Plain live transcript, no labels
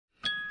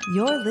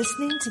You're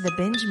listening to the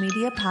Binge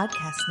Media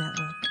Podcast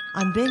Network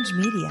on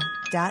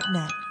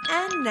BingeMedia.net.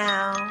 And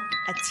now,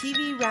 a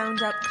TV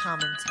Roundup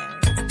commentary.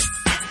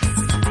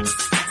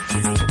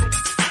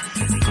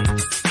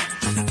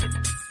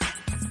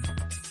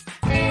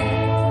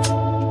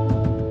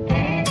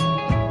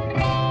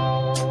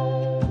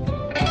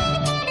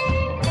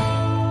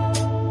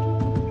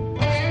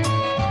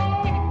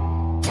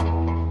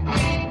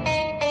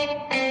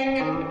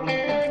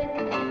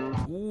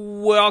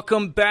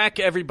 Welcome back,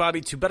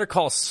 everybody, to Better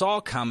Call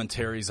Saul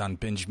commentaries on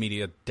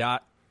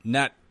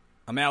BingeMedia.net.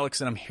 I'm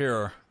Alex, and I'm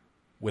here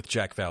with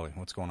Jack Valley.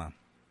 What's going on?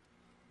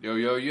 Yo,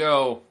 yo,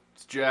 yo.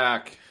 It's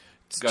Jack.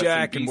 It's Got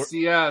Jack, some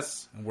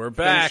BCS. and we're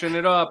back. Finishing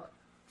it up.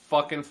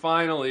 Fucking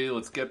finally.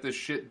 Let's get this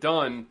shit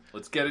done.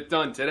 Let's get it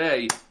done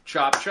today.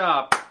 Chop,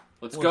 chop.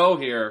 Let's go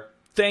here.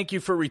 Thank you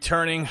for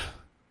returning,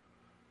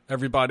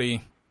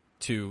 everybody,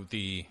 to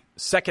the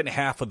second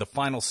half of the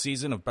final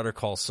season of Better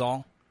Call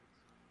Saul.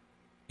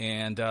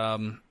 And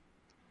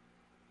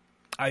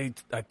I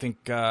think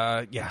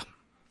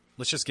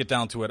let's just get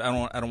down to it. I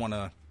don't want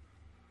to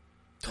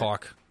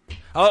talk.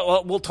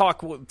 We'll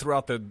talk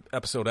throughout the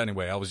episode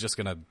anyway. I was just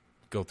gonna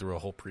go through a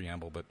whole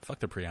preamble, but fuck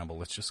the preamble.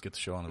 Let's just get the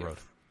show on the road.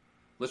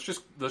 Let's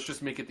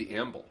just make it the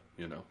amble,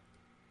 you know.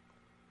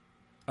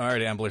 All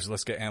right, amblers,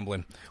 let's get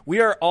ambling.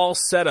 We are all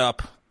set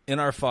up in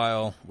our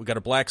file. We got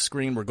a black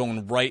screen. We're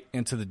going right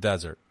into the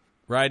desert,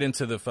 right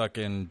into the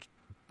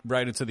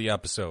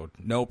episode.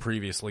 No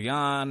previously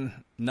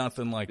on,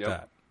 nothing like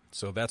that.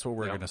 So that's where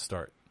we're going to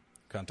start.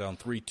 Count down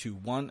 3, 2,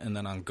 1, and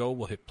then on go,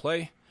 we'll hit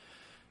play,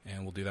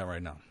 and we'll do that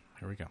right now.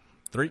 Here we go.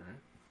 3,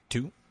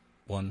 2,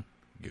 1,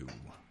 go.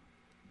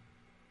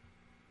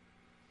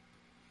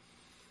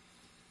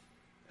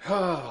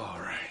 All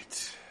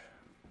right.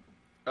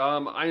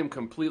 I am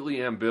completely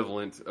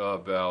ambivalent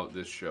about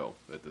this show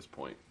at this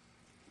point.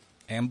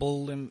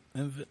 Ambivalent.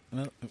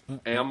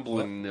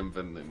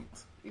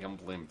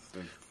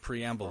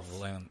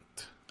 Preambivalent.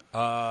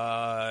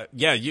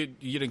 Yeah, you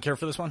didn't care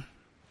for this one?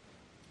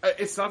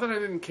 It's not that I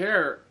didn't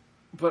care,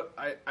 but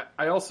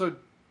I also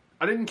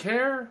didn't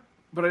care,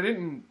 but I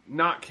didn't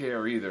not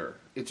care either.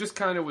 It just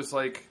kind of was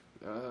like,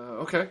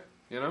 okay,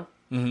 you know?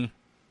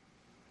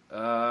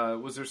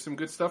 Mm-hmm. Was there some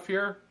good stuff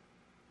here?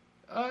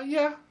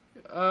 Yeah.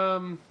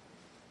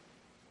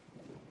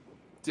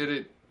 Did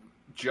it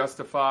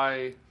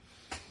justify,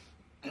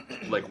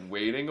 like,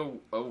 waiting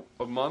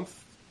a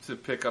month to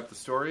pick up the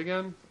story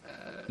again?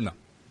 No.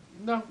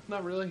 No,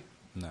 not really.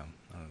 No,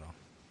 not at all.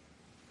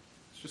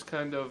 It's just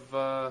kind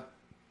of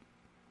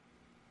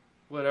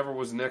whatever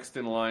was next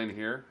in line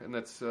here, and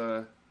that's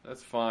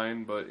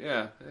fine. But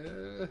yeah,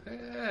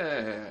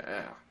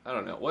 I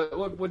don't know.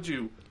 What'd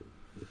you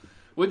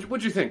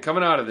think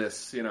coming out of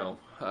this? You know,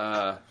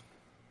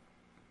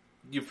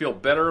 you feel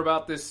better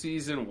about this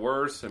season?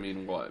 Worse? I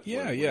mean, what?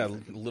 Yeah.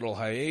 Little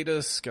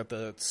hiatus. Got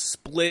the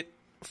split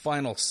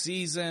final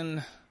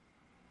season.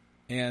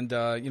 And,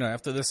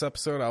 after this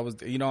episode, I was,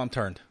 I'm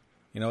turned.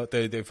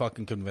 They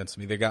fucking convinced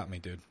me. They got me,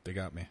 dude. They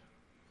got me.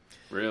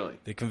 Really?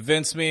 They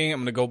convinced me. I'm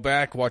going to go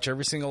back, watch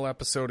every single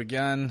episode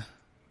again.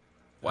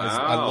 Wow.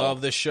 I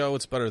love this show.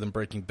 It's better than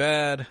Breaking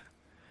Bad.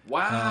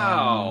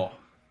 Wow.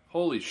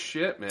 Holy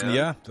shit, man.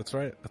 Yeah, that's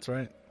right.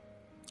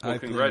 Well,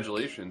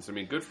 congratulations. I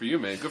mean, good for you,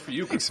 man. Good for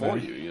you. Thanks, good for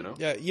you, you know?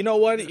 Yeah, you know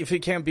what? If you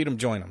can't beat them,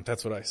 join them.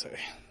 That's what I say.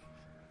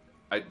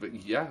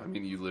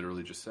 You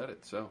literally just said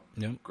it, so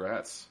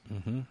congrats.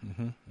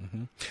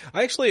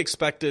 I actually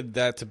expected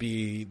that to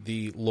be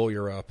the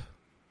lawyer up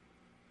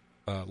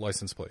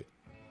license plate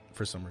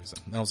for some reason.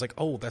 And I was like,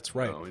 oh, that's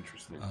right. Oh,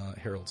 interesting.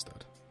 Harold's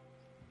dead.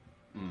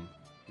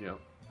 Yeah.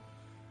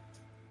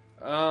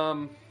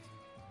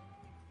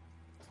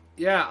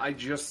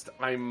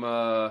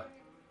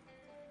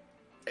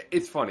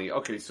 It's funny.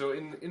 Okay, so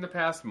in the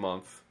past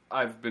month,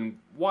 I've been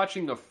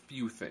watching a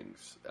few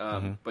things.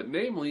 But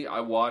namely, I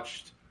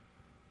watched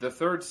the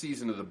third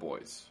season of The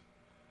Boys.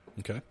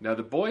 Okay. Now,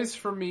 The Boys,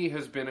 for me,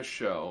 has been a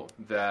show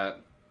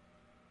that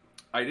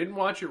I didn't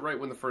watch it right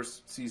when the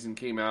first season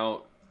came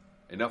out.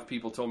 Enough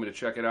people told me to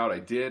check it out. I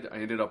did. I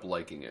ended up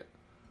liking it.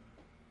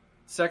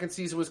 Second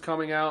season was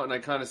coming out, and I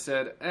kind of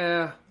said,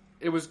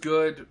 it was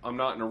good. I'm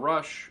not in a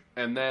rush.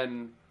 And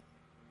then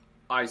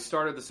I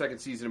started the second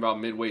season about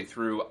midway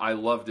through. I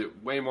loved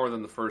it way more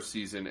than the first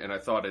season, and I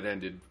thought it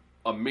ended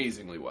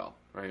amazingly well,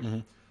 right? Mm-hmm.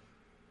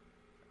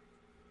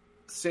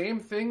 Same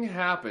thing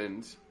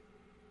happened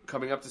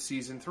coming up to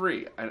season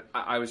 3. And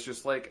I was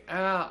just like,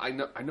 I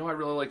know I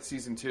really liked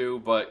season 2,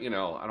 but, I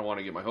don't want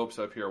to get my hopes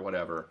up here or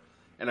whatever.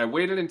 And I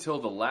waited until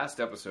the last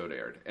episode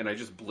aired, and I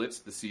just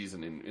blitzed the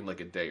season in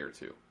like a day or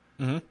two.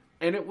 Mm-hmm.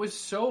 And it was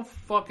so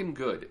fucking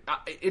good.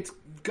 It's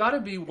got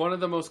to be one of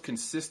the most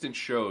consistent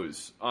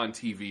shows on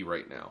TV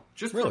right now.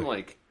 Just from,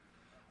 like,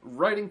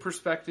 writing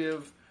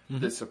perspective,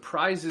 the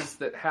surprises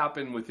that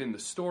happen within the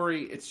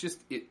story. It's just,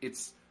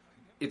 it's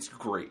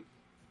great.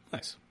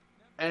 Nice.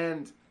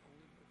 And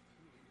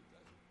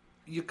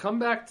you come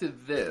back to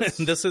this.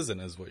 This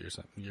isn't is what you're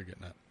saying. You're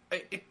getting at.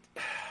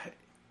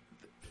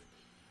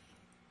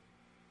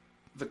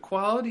 The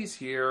quality's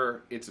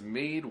here. It's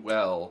made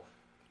well.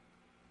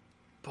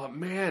 But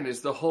man,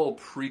 is the whole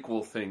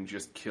prequel thing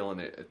just killing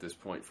it at this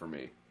point for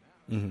me.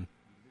 Mm-hmm.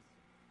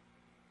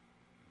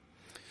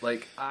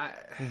 Like,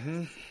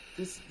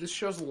 this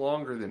show's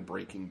longer than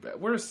Breaking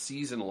Bad. We're a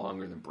season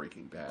longer than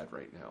Breaking Bad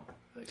right now.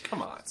 Like,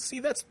 come on. See,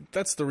 that's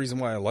the reason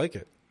why I like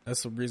it.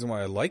 That's the reason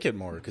why I like it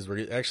more, because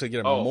we're actually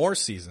getting more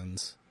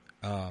seasons.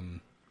 I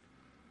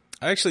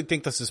actually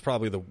think this is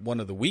probably one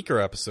of the weaker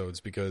episodes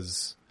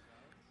because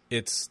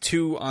it's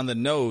too on the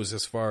nose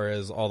as far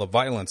as all the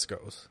violence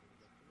goes.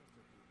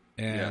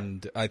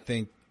 And I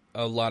think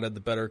a lot of the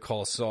Better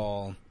Call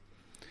Saul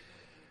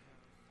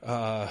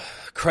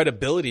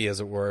credibility, as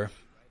it were,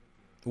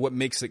 what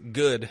makes it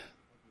good,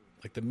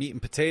 like the meat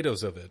and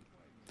potatoes of it,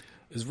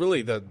 is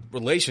really the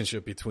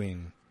relationship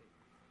between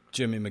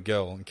Jimmy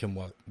McGill and Kim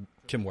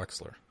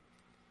Wexler.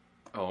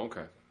 Oh,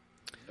 okay.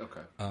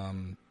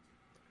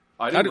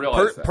 I didn't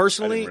realize that.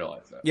 Personally,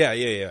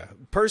 yeah.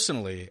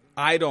 Personally,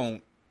 I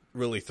don't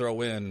really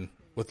throw in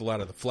with a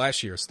lot of the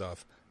flashier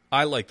stuff.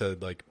 I like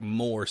the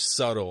more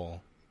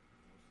subtle,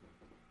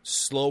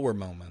 slower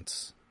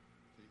moments.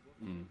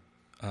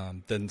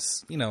 Then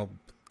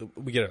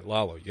we get it.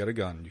 Lalo, you got a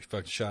gun. You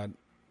fucking shot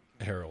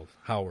Harold,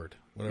 Howard,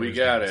 whatever. We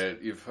got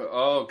it.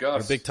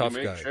 Gus, a big tough you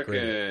make guy. Chicken.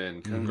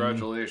 Great.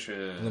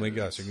 Congratulations. Let me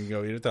guess. You can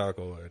go eat a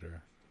taco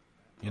later.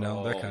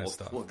 That kind of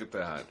stuff. Look at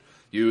that.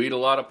 You eat a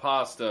lot of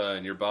pasta,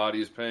 and your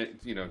body's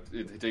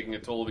taking a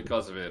toll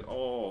because of it.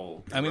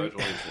 Oh,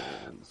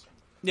 congratulations.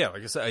 Yeah,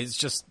 like I said, it's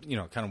just,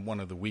 kind of one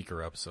of the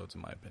weaker episodes,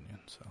 in my opinion.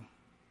 So,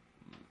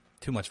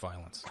 too much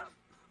violence.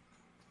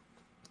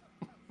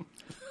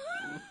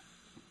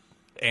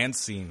 And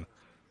scene.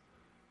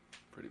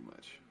 Pretty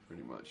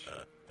much.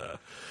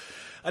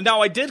 And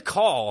now, I did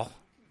call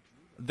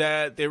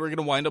that they were going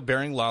to wind up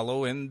burying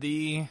Lalo in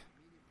the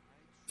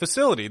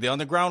facility, the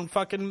underground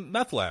fucking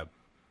meth lab.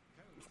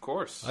 Of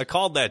course. I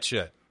called that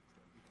shit.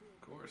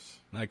 Of course.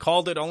 And I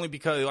called it only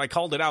because I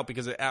called it out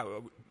because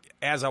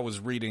as I was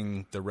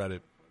reading the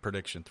Reddit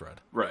prediction thread.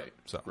 Right.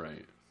 So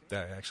right. I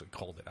actually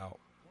called it out,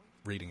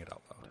 reading it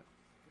out loud.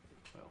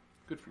 Well,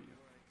 good for you.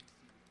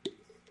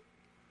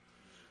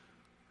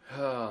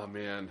 Oh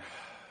man.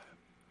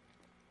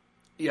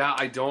 Yeah,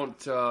 I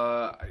don't.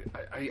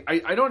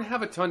 I don't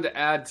have a ton to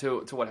add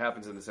to what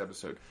happens in this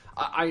episode.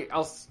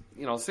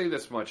 I'll say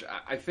this much.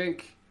 I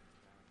think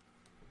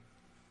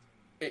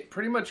it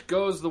pretty much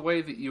goes the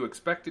way that you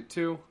expect it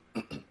to.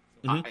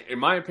 In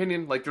my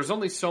opinion, there's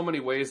only so many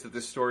ways that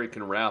this story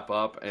can wrap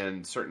up,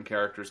 and certain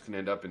characters can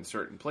end up in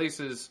certain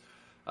places.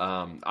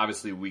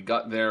 Obviously, we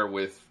got there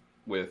with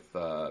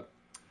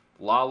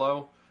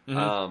Lalo.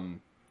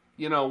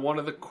 One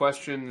of the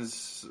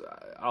questions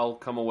I'll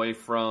come away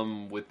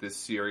from with this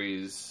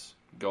series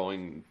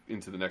going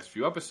into the next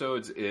few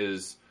episodes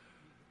is,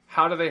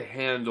 how do they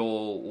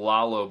handle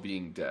Lalo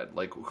being dead?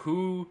 Like,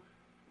 who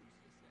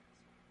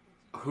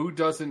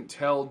doesn't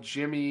tell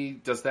Jimmy?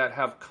 Does that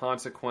have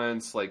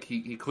consequence? Like,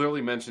 he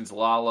clearly mentions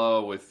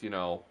Lalo with,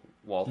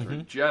 Walter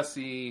and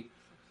Jesse.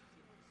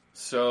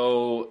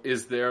 So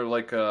is there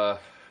a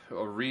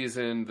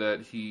reason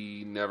that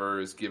he never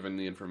is given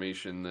the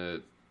information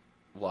that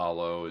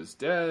Lalo is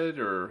dead,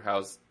 or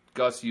how's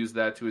Gus used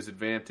that to his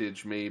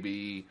advantage?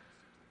 Maybe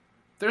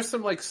there's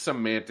some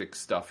semantic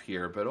stuff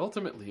here, but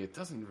ultimately it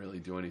doesn't really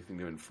do anything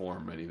to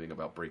inform anything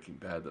about Breaking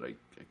Bad that I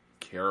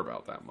care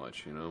about that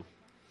much,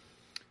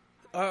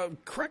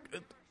 Correct.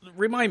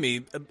 Remind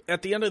me,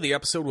 at the end of the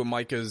episode when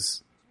Mike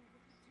is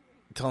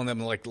telling them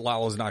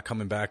Lalo's not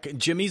coming back,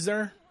 Jimmy's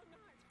there,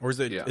 or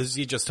is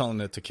he just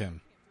telling it to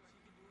Kim?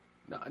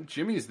 No,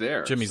 Jimmy's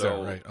there. Jimmy's there,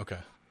 right? Okay.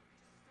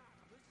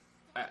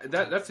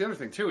 That's the other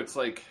thing too. It's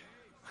it's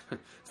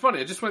funny.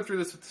 I just went through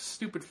this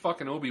stupid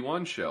fucking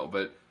Obi-Wan show,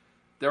 but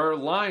there are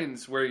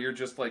lines where you're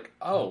just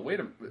oh, wait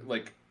a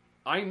minute.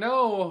 I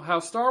know how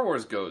Star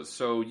Wars goes,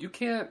 so you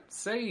can't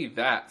say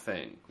that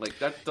thing.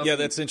 That doesn't... Yeah,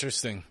 that's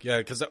interesting. Yeah,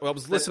 because I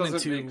was listening to... That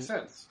doesn't make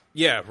sense.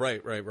 Yeah,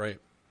 right.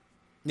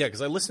 Yeah,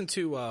 because I listened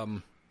to,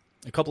 a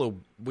couple of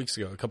weeks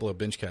ago, a couple of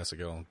BingeCasts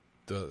ago,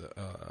 the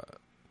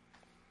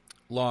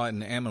Law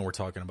and Ammon were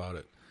talking about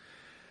it.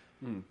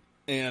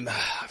 And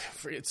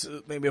it's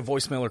maybe a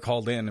voicemailer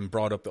called in and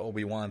brought up the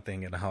Obi-Wan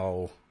thing and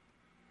how,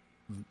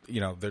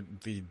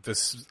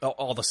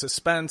 all the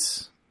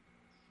suspense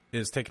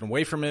is taken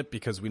away from it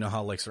because we know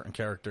how certain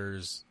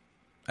characters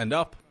end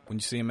up when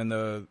you see them in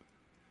the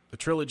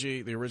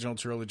trilogy, the original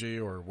trilogy,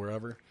 or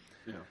wherever.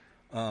 Yeah.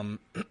 And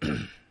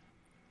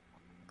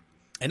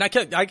I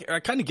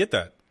kind of get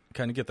that,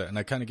 and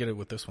I kind of get it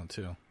with this one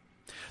too.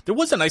 There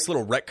was a nice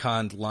little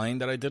retconned line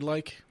that I did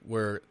like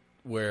where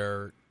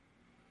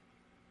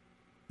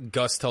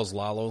Gus tells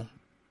Lalo,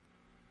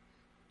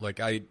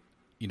 I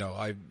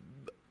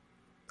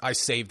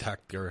saved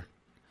Hector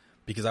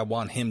because I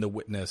want him to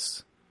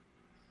witness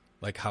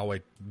how I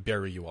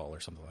bury you all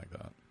or something like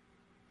that.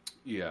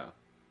 Yeah.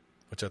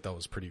 Which I thought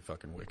was pretty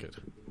fucking wicked.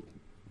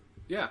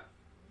 Yeah.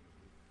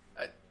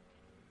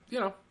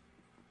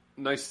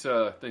 Nice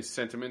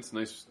sentiments,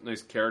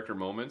 nice character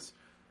moments.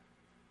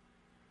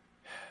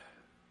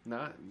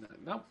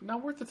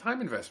 not worth the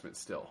time investment.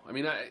 Still, I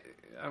mean,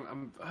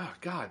 I'm oh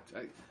God,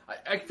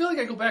 I feel like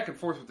I go back and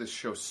forth with this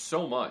show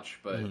so much,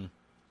 but. Mm-hmm.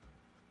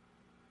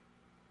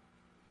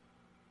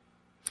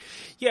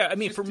 Yeah, I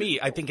mean, for me,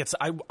 I think it's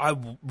I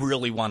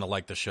really want to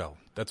like the show.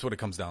 That's what it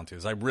comes down to.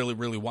 Is I really,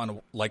 really want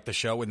to like the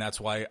show, and that's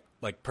why,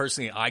 like,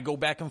 personally, I go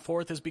back and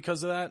forth is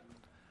because of that.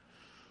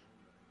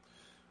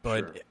 But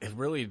sure. it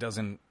really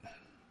doesn't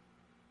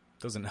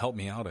help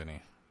me out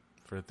any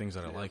for the things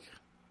that I like.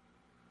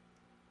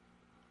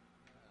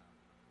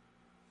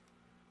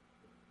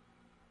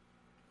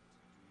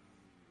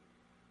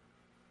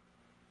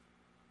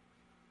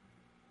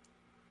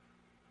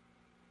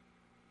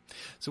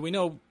 So we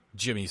know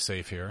Jimmy's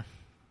safe here.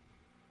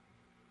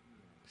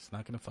 He's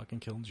not going to fucking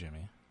kill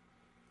Jimmy.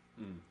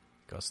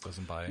 Gus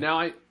doesn't buy it.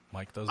 Now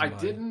Mike doesn't buy it. I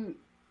didn't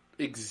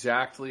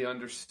exactly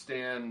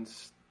understand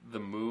the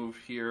move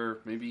here.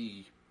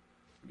 Maybe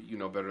you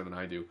know better than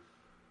I do.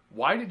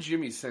 Why did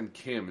Jimmy send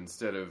Kim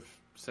instead of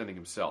sending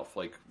himself?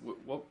 Like,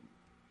 what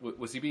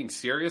was he being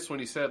serious when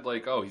he said,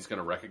 like, oh, he's going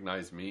to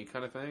recognize me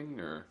kind of thing?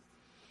 Or,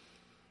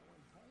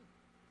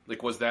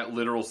 like, was that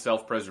literal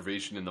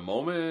self-preservation in the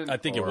moment? I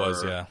think it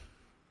was, yeah.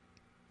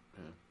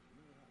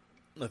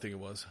 I think it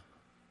was.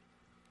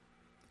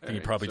 I think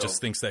he probably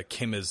just thinks that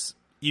Kim is,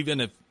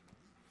 even if,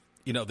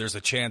 there's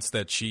a chance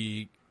that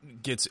she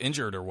gets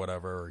injured or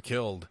whatever or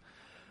killed,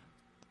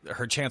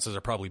 her chances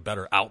are probably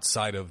better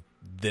outside of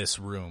this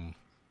room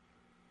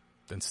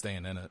than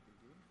staying in it.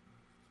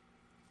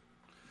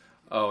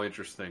 Oh,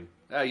 interesting.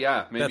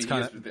 Yeah, maybe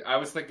I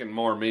was thinking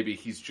more maybe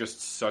he's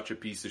just such a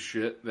piece of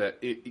shit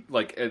that,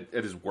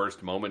 at his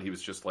worst moment, he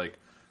was just like,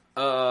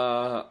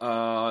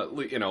 I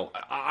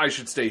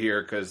should stay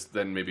here because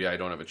then maybe I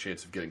don't have a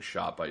chance of getting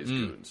shot by his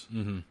goons.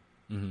 Mm-hmm.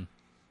 Mm-hmm.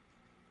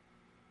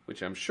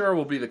 Which I'm sure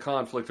will be the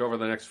conflict over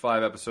the next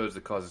 5 episodes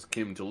that causes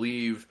Kim to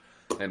leave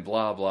and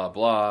blah, blah,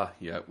 blah.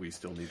 Yet we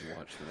still need to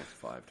watch the next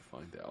 5 to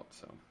find out.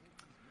 So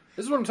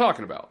this is what I'm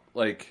talking about.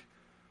 Like,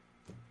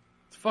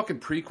 it's a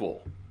fucking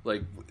prequel.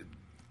 Like,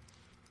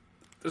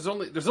 there's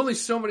only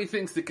so many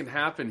things that can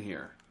happen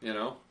here,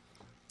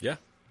 Yeah.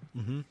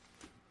 Mm-hmm.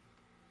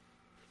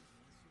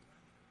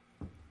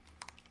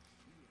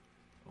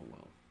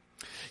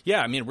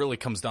 Yeah, I mean, it really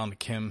comes down to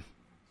Kim,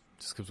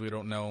 just because we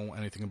don't know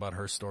anything about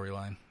her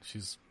storyline.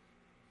 She's,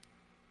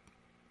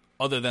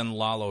 other than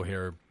Lalo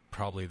here,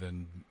 probably the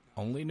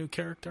only new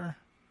character.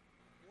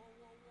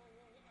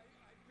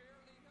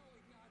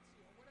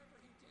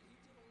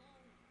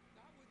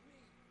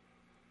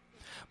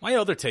 My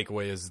other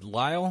takeaway is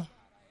Lyle,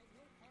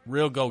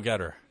 real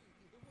go-getter.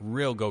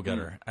 Real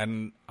go-getter.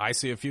 And I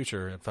see a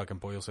future at fucking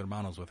Pollos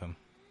Hermanos with him.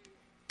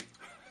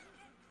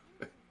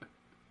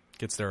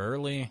 Gets there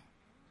early.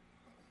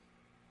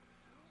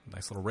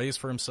 Nice little raise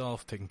for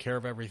himself, taking care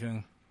of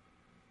everything.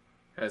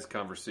 Has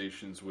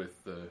conversations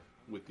with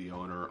the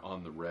owner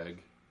on the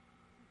reg.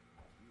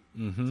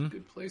 Mm-hmm. It's a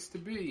good place to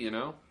be,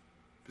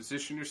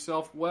 Position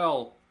yourself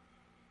well.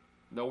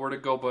 Nowhere to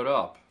go but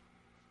up.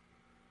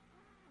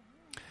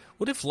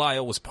 What if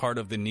Lyle was part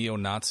of the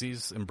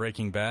neo-Nazis in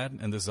Breaking Bad,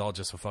 and this is all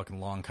just a fucking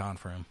long con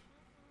for him?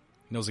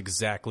 He knows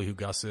exactly who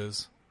Gus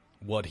is,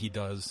 what he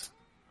does.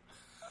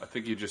 I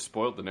think you just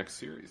spoiled the next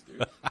series,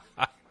 dude.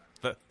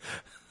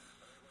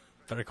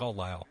 Better call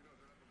Lyle.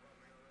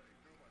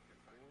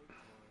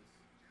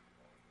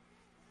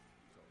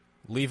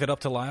 Leave it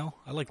up to Lyle?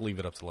 I like leave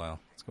it up to Lyle.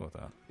 Let's go with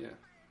that. Yeah.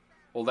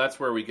 Well, that's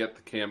where we get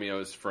the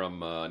cameos from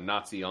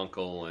Nazi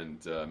Uncle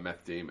and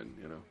Meth Damon,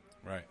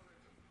 Right.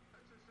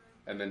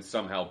 And then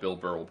somehow Bill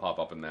Burr will pop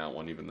up in that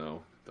one, even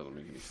though it doesn't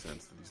make any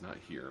sense that he's not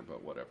here,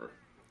 but whatever.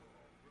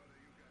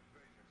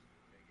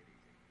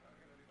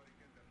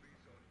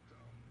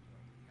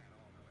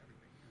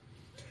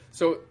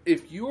 So,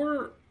 if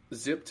you're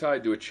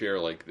zip-tied to a chair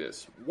like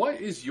this, what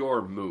is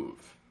your move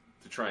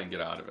to try and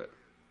get out of it?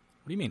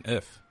 What do you mean,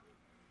 if?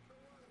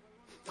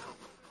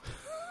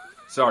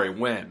 Sorry,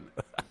 when?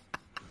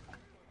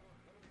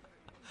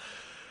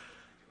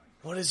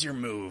 What is your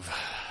move?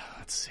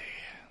 Let's see.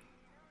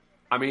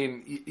 I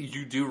mean,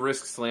 you do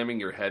risk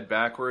slamming your head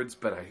backwards,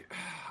 but I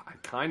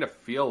kind of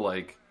feel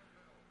like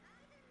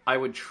I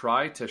would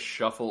try to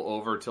shuffle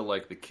over to,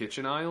 like, the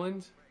kitchen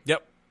island.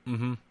 Yep.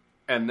 Mm-hmm.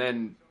 And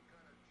then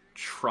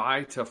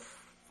try to...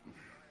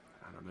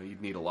 I don't know,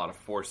 you'd need a lot of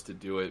force to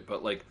do it,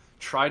 but, like,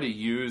 try to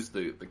use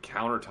the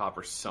countertop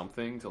or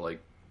something to,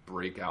 like,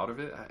 break out of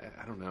it.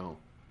 I don't know.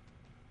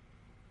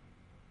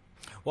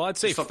 Well, I'd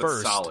say just something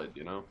first... solid,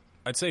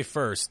 I'd say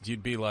first,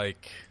 you'd be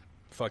like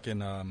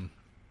fucking...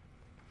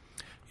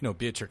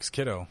 Beatrix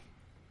Kiddo,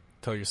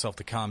 tell yourself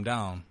to calm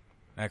down,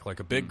 act like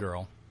a big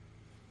girl.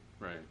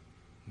 Right.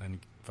 And then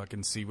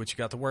fucking see what you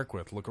got to work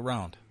with. Look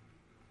around.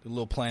 Do a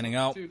little planning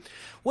out. Dude.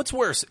 What's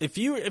worse, if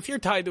you're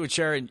tied to a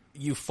chair and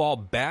you fall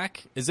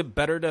back, is it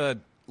better to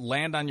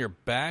land on your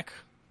back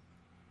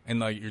and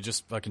like you're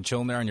just fucking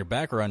chilling there on your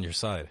back or on your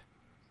side?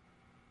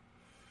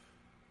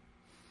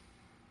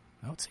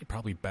 I would say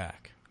probably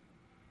back.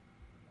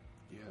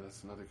 Yeah,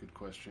 that's another good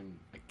question.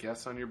 I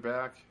guess on your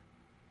back.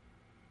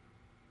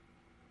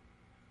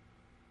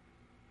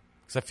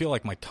 Because I feel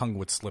like my tongue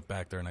would slip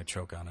back there and I'd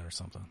choke on it or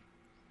something.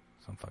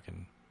 So I'm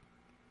fucking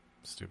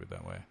stupid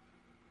that way.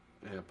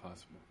 Yeah,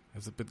 possible.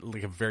 It's a bit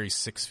like a very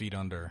 6 feet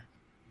under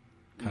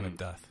kind of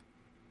death.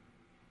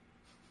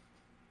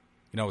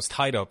 You know, I was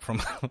tied up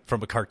from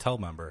a cartel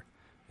member,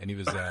 and he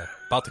was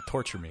about to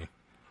torture me.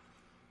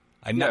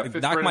 I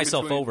knocked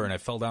myself over, and I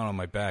fell down on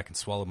my back and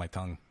swallowed my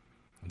tongue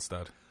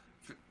instead.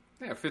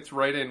 Yeah, it fits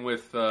right in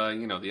with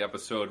the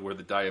episode where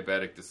the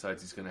diabetic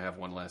decides he's going to have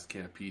one last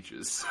can of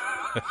peaches.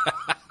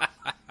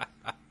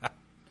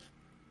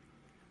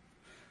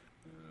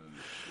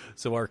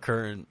 So our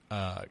current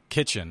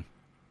kitchen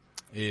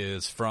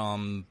is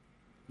from,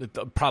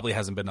 it probably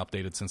hasn't been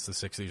updated since the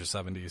 60s or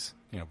 70s.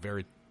 You know,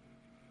 very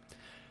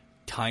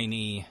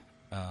tiny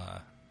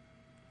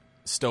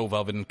stove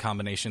oven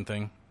combination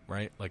thing,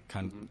 right? Like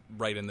kind of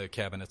right in the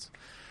cabinets,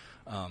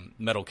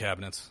 metal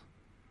cabinets.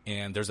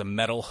 And there's a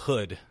metal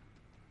hood.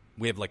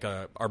 We have like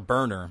our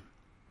burner,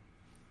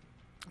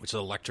 which is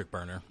an electric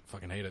burner.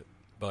 Fucking hate it.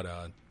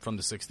 But from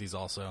the 60s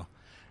also.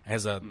 It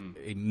has a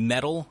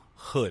metal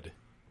hood.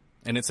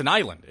 And it's an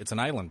island. It's an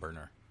island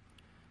burner.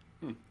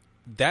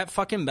 That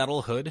fucking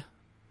metal hood.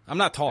 I'm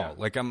not tall. Yeah.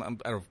 Like I'm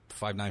 5'9",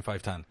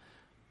 5'10".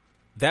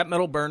 That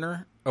metal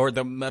burner or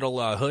the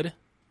metal hood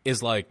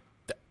is like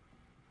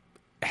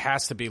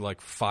has to be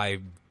like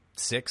 5'6",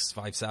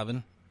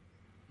 5'7".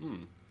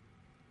 And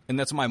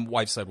that's what my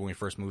wife said when we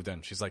first moved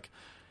in. She's like,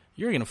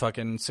 "You're gonna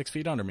fucking 6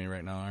 feet under me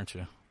right now, aren't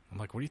you?" I'm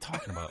like, "What are you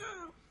talking about?"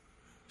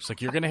 She's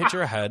like, "You're gonna hit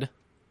your head,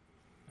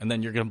 and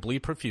then you're gonna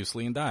bleed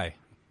profusely and die."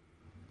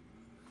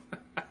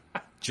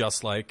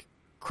 Just like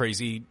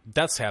crazy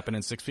deaths happen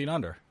in 6 feet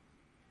under.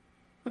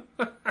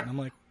 And I'm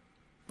like,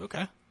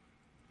 okay.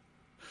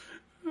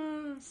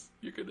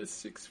 You're gonna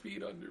 6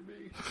 feet under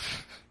me.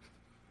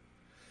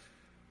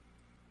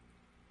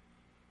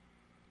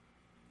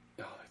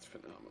 Oh, that's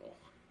phenomenal.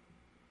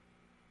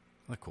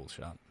 A cool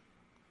shot.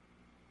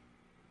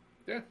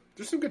 Yeah,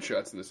 there's some good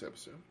shots in this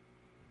episode.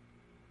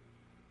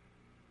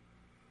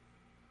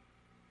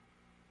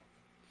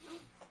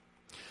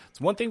 It's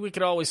one thing we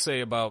could always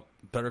say about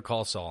Better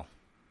Call Saul.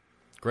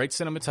 Great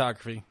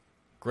cinematography,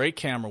 great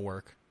camera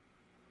work,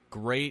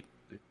 great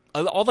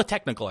all the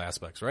technical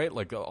aspects, right?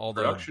 Like all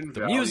the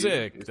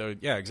music,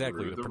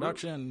 exactly. The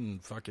production,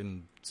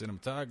 fucking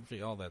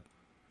cinematography, all that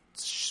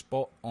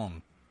spot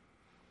on.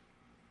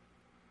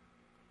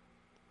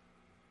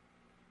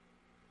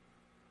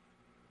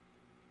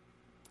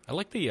 I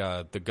like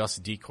the Gus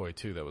decoy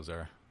too that was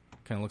there.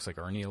 Kind of looks like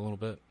Ernie a little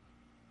bit.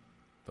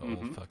 The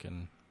old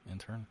fucking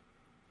intern.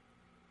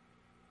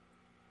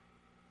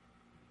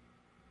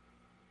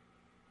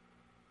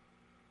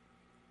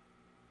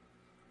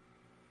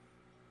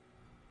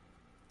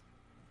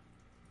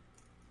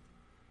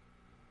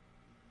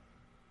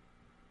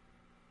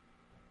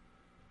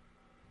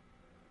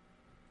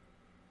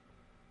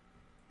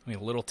 I mean,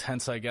 a little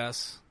tense, I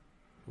guess.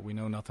 But we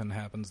know nothing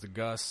happens to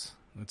Gus.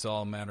 It's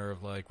all a matter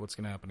of, like, what's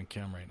going to happen to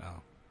Kim right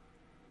now.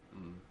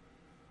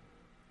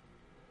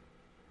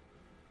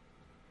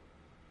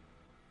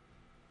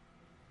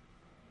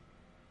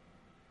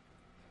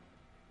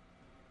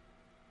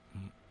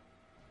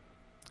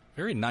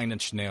 Very Nine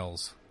Inch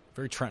Nails.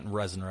 Very Trenton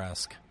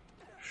Reznor-esque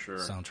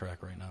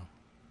soundtrack right now.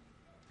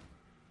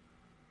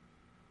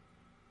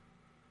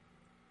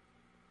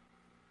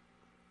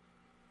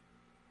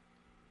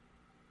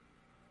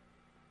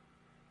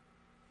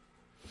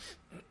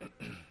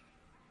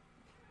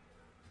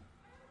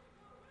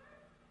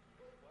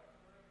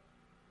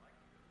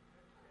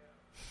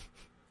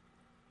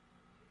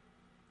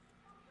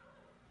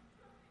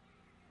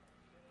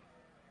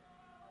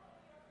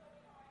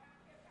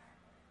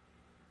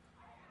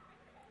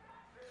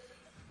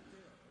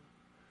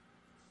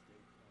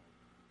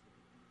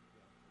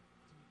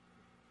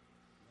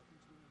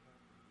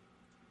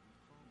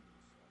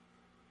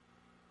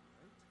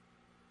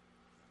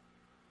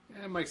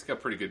 Yeah, Mike's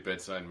got pretty good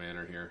bedside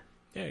manner here.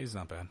 Yeah, he's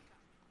not bad.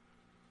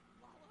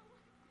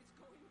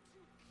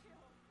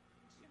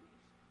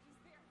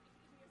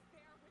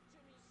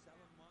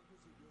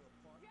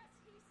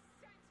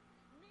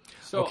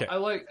 So okay.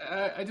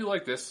 I do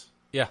like this.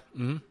 Yeah.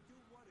 Mm-hmm.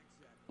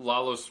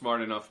 Lalo's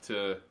smart enough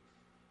to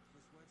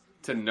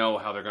know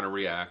how they're going to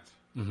react.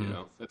 Mm-hmm. You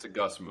know, that's a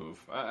Gus move.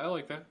 I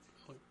like that.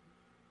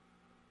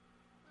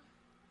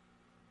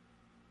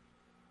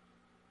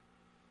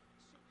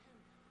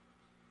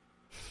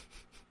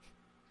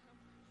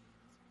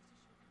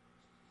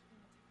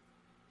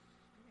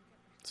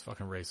 It's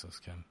fucking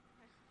racist, Kim.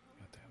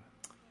 God damn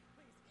it.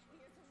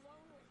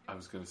 I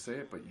was going to say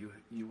it, but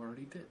you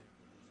already did.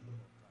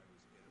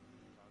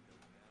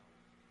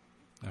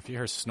 Now, if you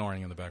hear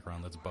snoring in the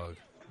background, that's Bug.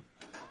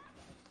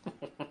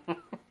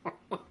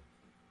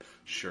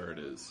 Sure it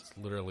is. It's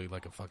literally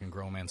like a fucking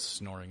grown man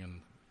snoring in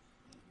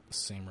the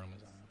same room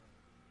as I am.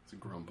 It's a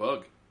grown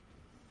bug.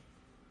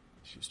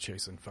 She's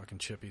chasing fucking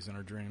chippies in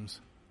her dreams.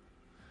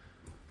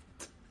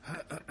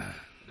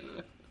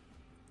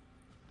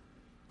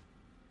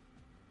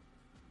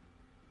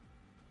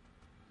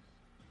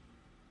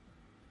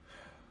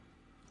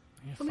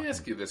 Let me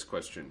ask you this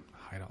question.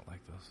 I don't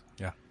like this.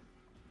 Yeah.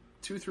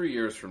 2-3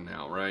 years from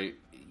now, right?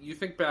 You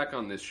think back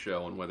on this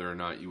show and whether or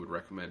not you would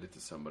recommend it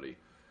to somebody.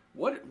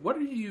 What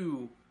did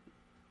you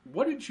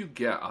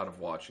get out of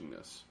watching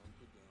this?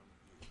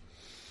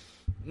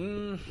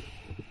 I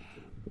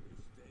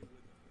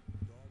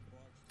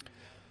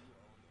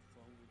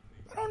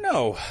don't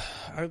know.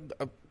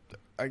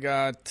 I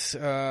got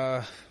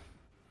I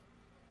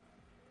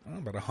don't know,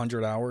 about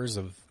 100 hours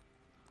of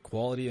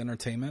quality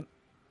entertainment.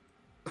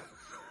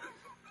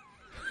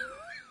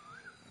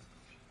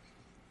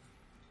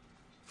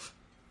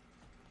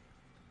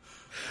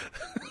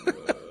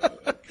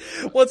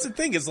 Well, it's the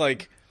thing is,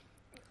 like,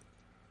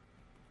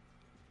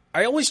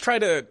 I always try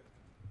to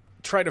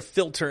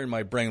filter in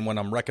my brain when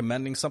I'm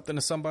recommending something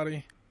to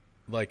somebody.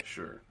 Like,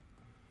 sure,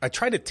 I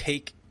try to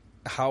take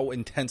how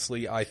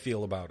intensely I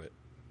feel about it.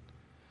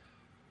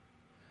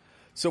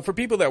 So for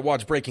people that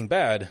watch Breaking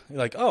Bad,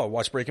 like, oh,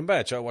 watch Breaking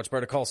Bad, should I watch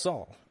Better Call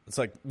Saul? It's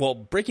like, well,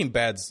 Breaking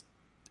Bad's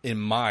in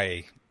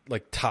my,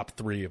 like, top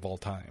 3 of all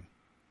time.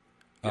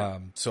 Yeah.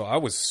 So I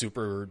was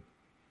super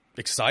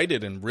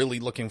excited and really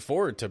looking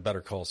forward to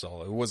Better Call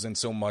Saul. It wasn't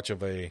so much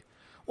of a,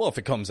 well, if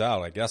it comes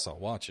out, I guess I'll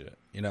watch it,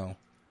 you know?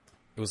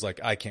 It was like,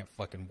 I can't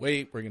fucking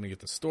wait. We're going to get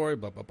the story,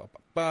 blah, blah, blah,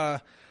 blah, blah.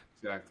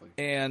 Exactly.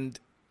 And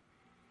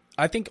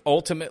I think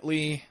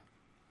ultimately,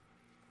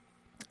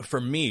 for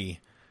me,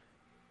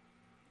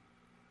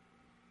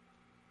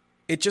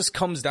 it just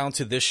comes down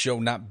to this show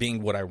not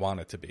being what I want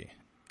it to be.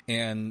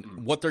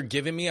 And what they're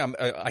giving me,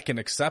 I can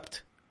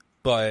accept,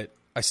 but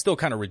I still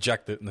kind of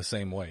reject it in the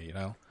same way, you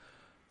know?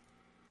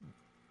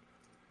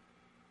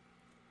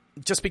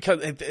 Just because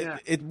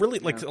it really,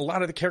 like, a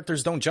lot of the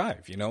characters don't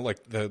jive, you know?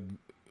 Like, the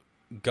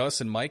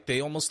Gus and Mike,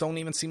 they almost don't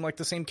even seem like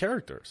the same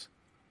characters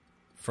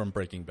from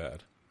Breaking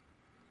Bad.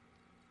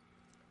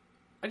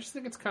 I just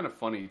think it's kind of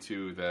funny,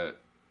 too, that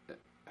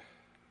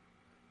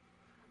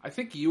I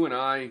think you and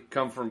I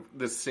come from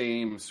the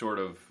same sort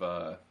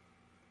of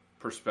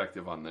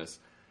perspective on this.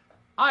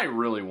 I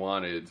really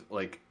wanted,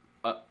 like,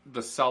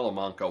 the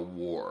Salamanca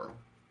War,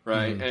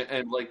 right? Mm-hmm.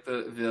 And like,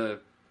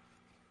 the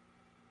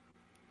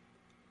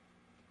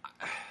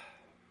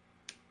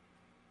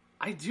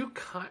I do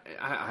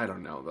I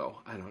don't know, though.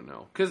 I don't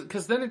know.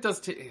 Because then it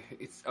does...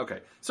 it's okay.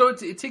 So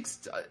it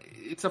takes...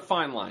 it's a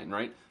fine line,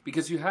 right?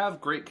 Because you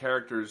have great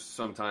characters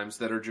sometimes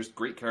that are just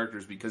great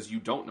characters because you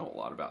don't know a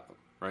lot about them,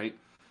 right?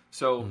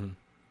 So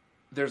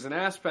there's an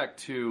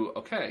aspect to,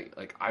 okay,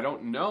 like, I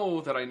don't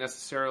know that I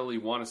necessarily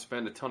want to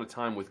spend a ton of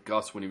time with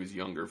Gus when he was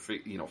younger,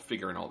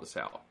 figuring all this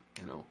out,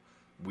 you know,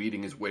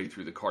 weeding his way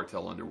through the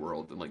cartel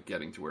underworld and, like,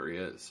 getting to where he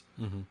is.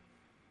 Mm-hmm.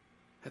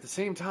 At the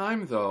same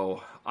time,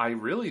 though, I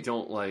really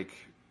don't like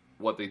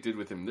what they did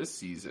with him this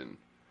season.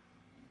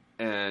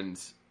 And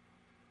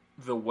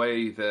the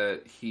way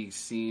that he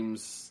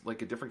seems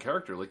like a different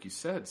character, like you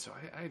said. So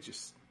I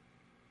just...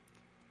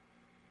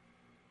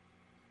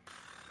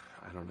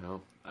 I don't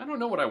know. I don't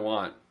know what I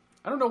want.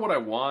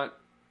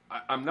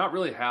 I'm not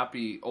really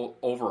happy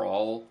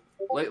overall.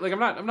 Like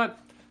I'm not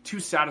too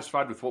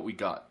satisfied with what we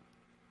got.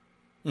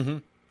 Mm-hmm.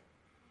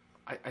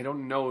 I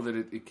don't know that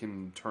it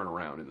can turn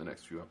around in the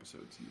next few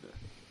episodes either.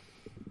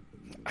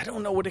 I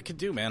don't know what it could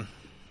do, man.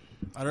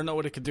 I don't know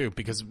what it could do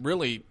because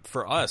really,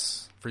 for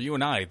us, for you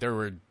and I, there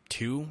were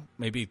 2,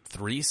 maybe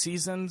 3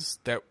 seasons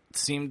that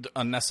seemed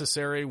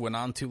unnecessary, went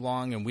on too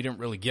long, and we didn't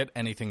really get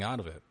anything out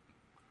of it.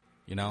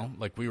 You know?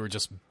 Like, we were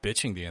just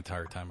bitching the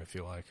entire time, I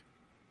feel like.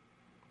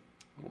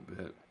 A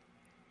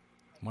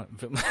little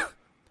bit.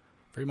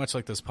 Very much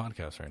like this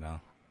podcast right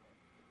now.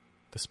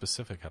 This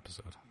specific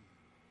episode.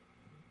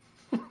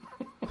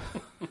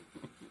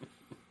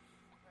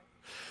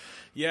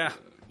 Yeah,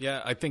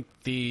 I think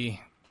the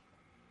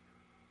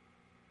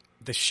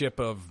ship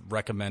of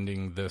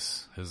recommending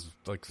this has,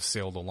 like,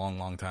 sailed a long,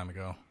 long time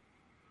ago.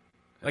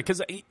 Like,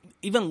 because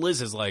even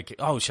Liz is like,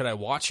 oh, should I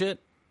watch it?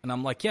 And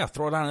I'm like, yeah,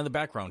 throw it on in the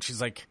background.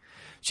 She's like,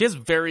 she has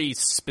very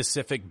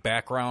specific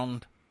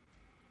background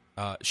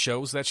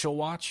shows that she'll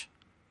watch.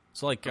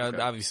 So, like,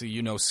 okay. Obviously,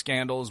 you know,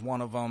 Scandal is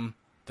one of them.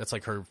 That's,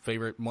 like,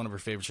 one of her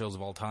favorite shows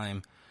of all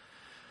time.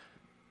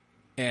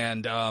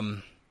 And,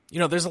 you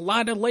know, there's a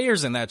lot of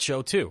layers in that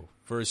show, too.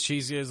 For as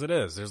cheesy as it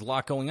is, there's a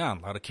lot going on,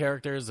 a lot of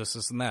characters,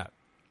 this and that.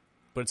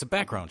 But it's a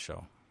background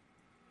show.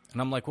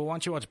 And I'm like, well, why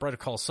don't you watch Better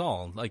Call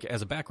Saul, like,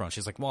 as a background?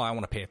 She's like, well, I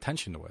want to pay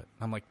attention to it.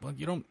 And I'm like, well,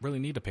 you don't really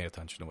need to pay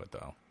attention to it,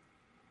 though.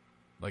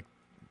 Like,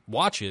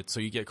 watch it so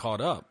you get caught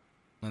up.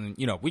 And,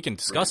 you know, we can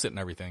discuss it and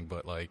everything,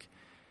 but, like,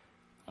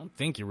 I don't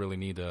think you really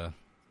need to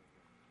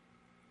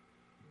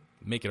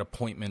make it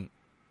appointment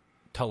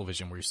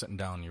television where you're sitting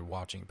down and you're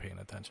watching and paying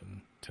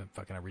attention to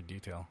fucking every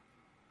detail.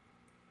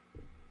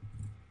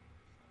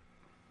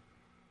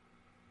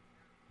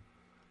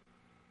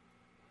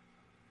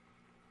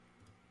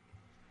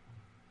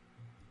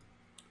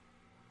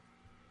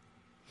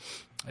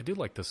 I do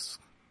like this,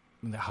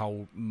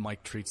 how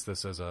Mike treats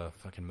this as a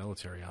fucking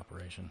military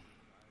operation.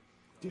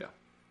 Yeah.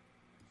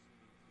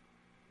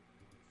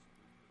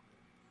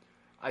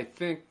 I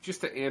think,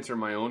 just to answer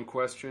my own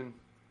question,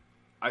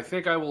 I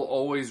think I will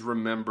always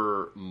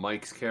remember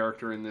Mike's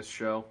character in this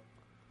show.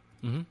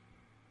 Mm-hmm.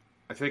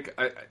 I think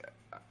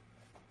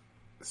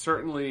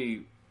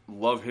certainly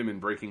love him in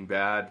Breaking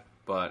Bad,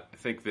 but I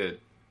think that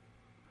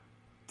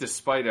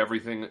despite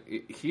everything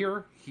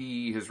here,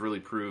 he has really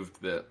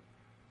proved that,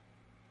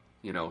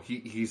 you know,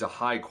 he's a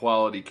high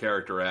quality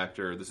character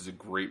actor. This is a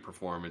great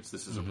performance.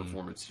 This is a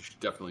performance he should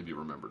definitely be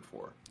remembered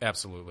for.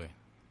 Absolutely.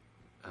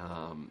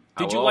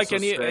 Did you like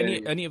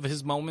any of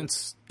his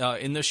moments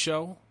in this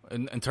show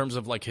in terms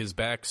of like his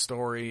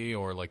backstory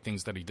or like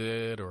things that he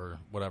did or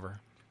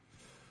whatever?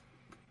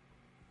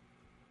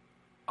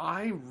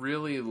 I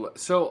really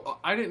so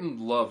I didn't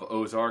love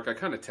Ozark. I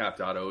kind of tapped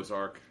out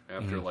Ozark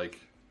after like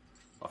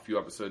a few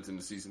episodes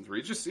into season 3.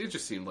 It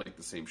just seemed like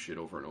the same shit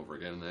over and over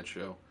again in that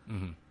show.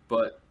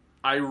 But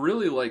I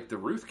really liked the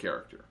Ruth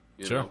character.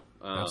 You know?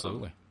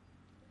 Absolutely.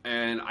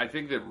 And I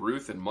think that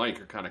Ruth and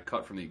Mike are kind of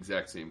cut from the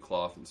exact same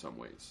cloth in some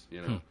ways.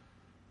 You know,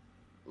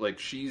 like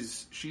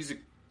she's a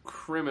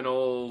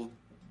criminal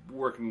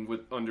working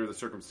under the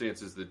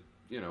circumstances that,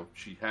 you know,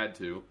 she had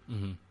to.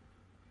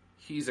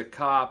 He's a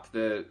cop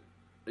that,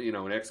 you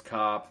know, an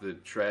ex-cop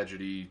that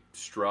tragedy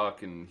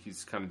struck, and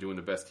he's kind of doing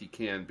the best he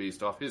can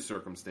based off his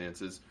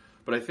circumstances.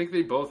 But I think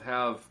they both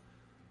have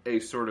a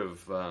sort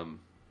of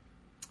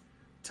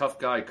tough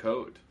guy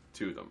code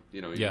to them.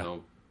 You know, even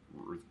though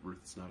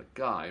Ruth's not a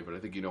guy, but I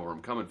think you know where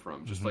I'm coming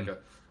from. Just like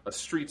a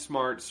street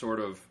smart sort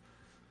of,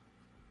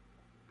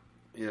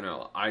 you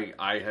know,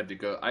 I had to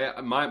go.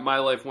 My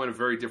life went a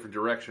very different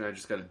direction. I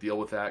just got to deal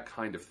with that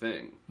kind of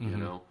thing. You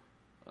know,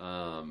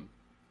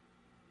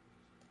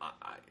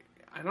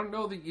 I don't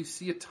know that you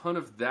see a ton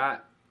of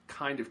that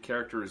kind of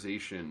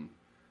characterization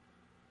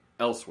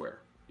elsewhere.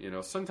 You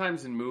know,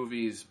 sometimes in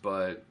movies,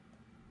 but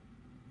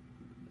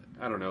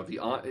I don't know. The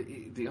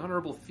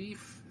honorable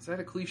thief, is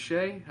that a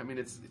cliche? I mean,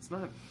 it's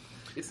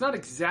not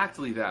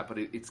exactly that, but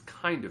it's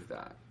kind of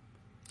that.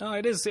 No,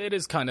 it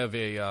is kind of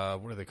a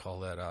what do they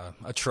call that?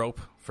 A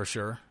trope for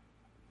sure.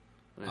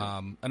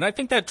 Yeah. And I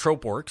think that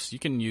trope works. You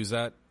can use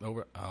that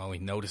over. Oh, he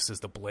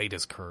notices the blade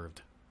is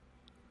curved.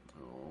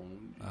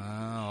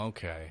 Oh,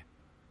 okay.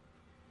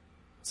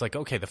 It's like,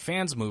 okay, the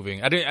fan's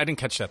moving. I didn't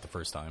catch that the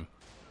first time.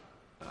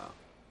 Oh.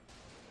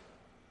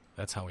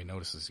 That's how he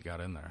notices he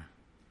got in there.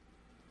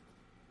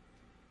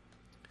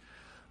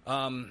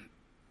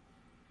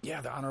 Yeah,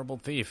 the honorable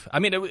thief. I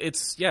mean,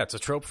 it's a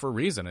trope for a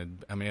reason.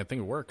 I mean, I think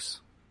it works.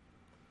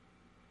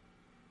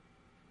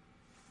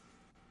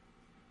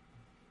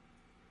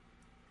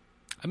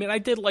 I mean, I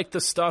did like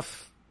the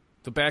stuff,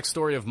 the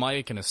backstory of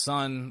Mike and his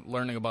son,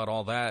 learning about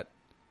all that.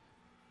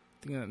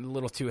 I think a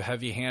little too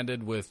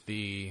heavy-handed with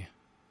the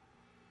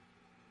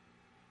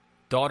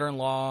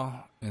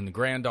daughter-in-law and the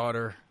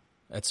granddaughter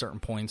at certain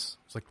points.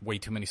 It's like way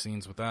too many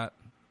scenes with that.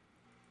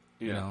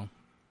 Yeah. You know?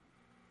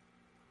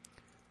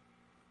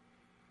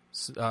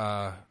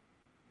 I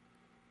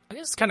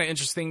guess it's kind of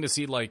interesting to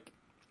see, like,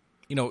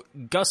 you know,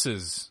 Gus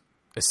is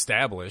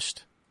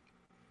established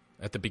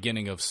at the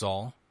beginning of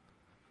Saul.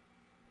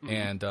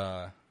 And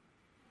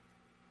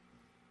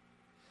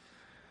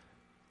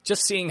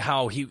just seeing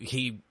how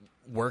he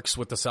works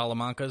with the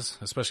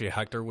Salamancas, especially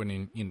Hector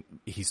when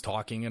he's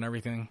talking and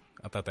everything.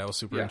 I thought that was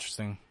super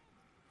interesting.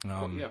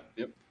 Of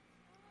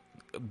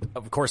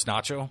course,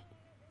 Nacho.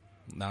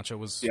 Nacho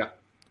was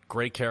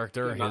great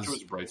character. Yeah, Nacho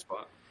was a bright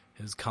spot.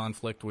 His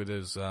conflict with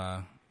his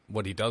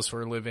what he does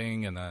for a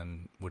living, and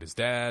then with his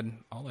dad,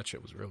 all that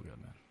shit was real good,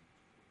 man.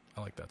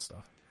 I like that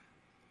stuff.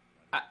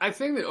 I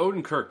think that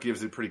Odenkirk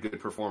gives a pretty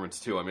good performance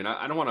too. I mean,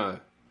 I don't want to.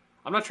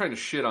 I'm not trying to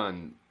shit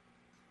on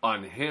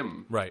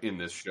him in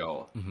this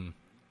show.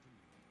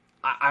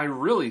 I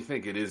really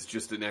think it is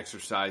just an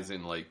exercise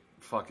in like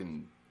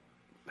fucking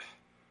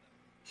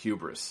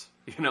hubris.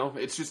 You know,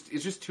 it's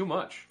just too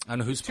much. On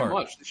whose part? Too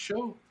much. The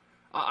show.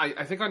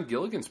 I think on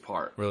Gilligan's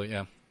part. Really?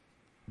 Yeah.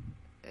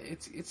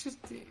 It's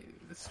just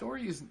the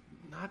story is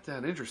not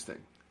that interesting.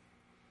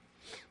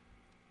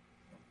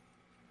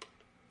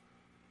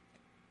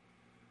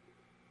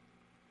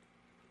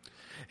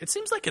 It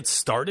seems like it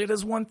started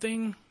as one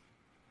thing,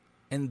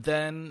 and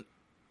then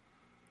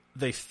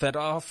they fed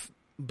off,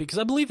 because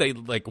I believe they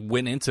like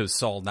went into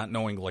Saul not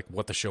knowing like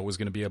what the show was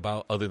going to be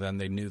about, other than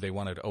they knew they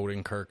wanted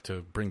Odenkirk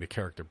to bring the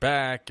character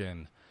back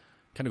and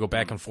kind of go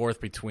back and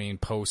forth between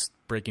post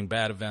Breaking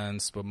Bad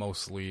events, but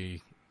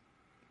mostly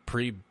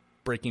pre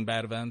Breaking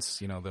Bad events.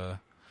 You know, the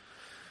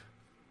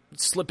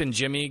Slippin'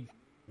 Jimmy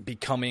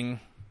becoming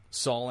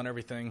Saul and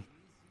everything.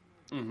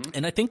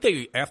 And I think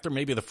they, after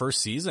maybe the first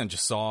season or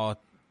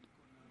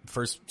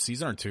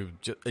two,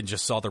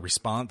 just saw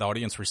the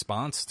audience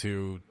response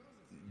to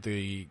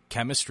the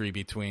chemistry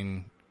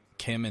between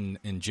Kim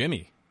and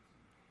Jimmy.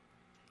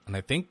 And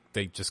I think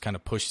they just kind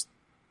of pushed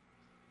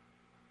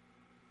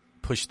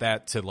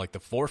that to like the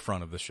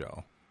forefront of the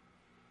show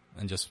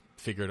and just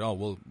figured,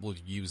 we'll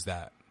use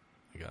that,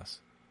 I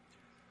guess.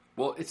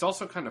 Well, it's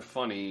also kind of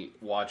funny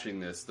watching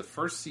this. The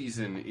first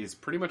season is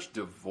pretty much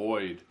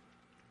devoid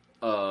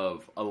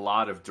of a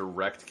lot of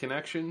direct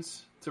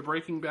connections to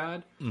Breaking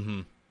Bad.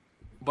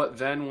 But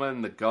then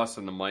when the Gus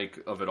and the Mike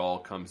of it all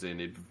comes in,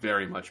 it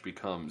very much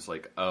becomes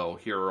like, oh,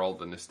 here are all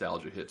the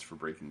nostalgia hits for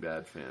Breaking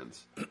Bad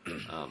fans.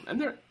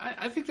 And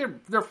I think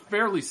they're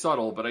fairly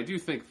subtle, but I do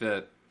think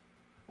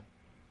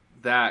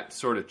that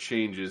sort of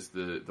changes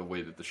the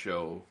way that the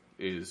show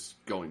is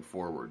going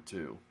forward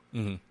too.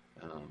 Mm-hmm.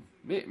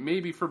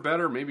 Maybe for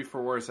better, maybe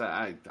for worse.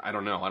 I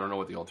don't know. I don't know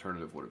what the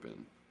alternative would have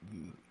been.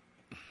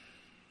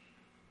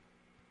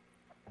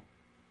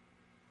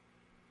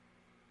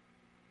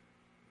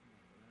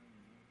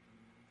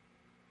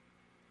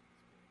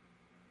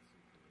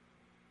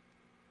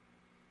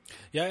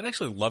 Yeah, I'd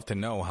actually love to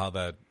know how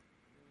that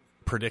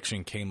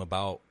prediction came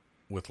about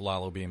with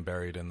Lalo being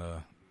buried in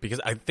the...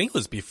 Because I think it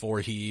was before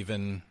he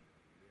even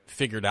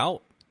figured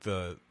out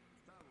the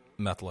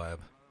meth lab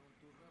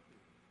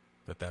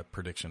that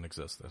prediction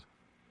existed.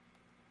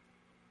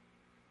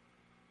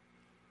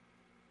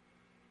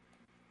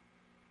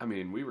 I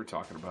mean, we were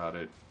talking about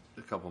it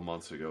a couple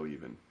months ago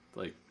even.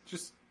 Like,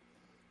 just...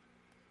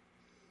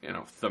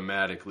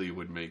 thematically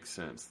would make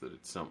sense that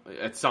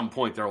at some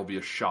point there will be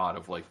a shot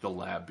of like the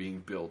lab being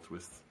built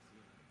with,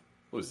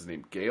 what was his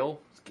name? Gale?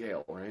 It's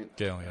Gale, right?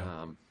 Gale,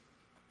 yeah.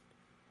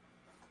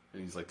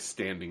 And he's like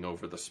standing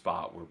over the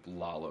spot where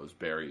Lalo's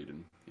buried,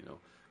 and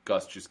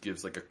Gus just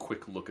gives like a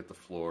quick look at the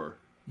floor.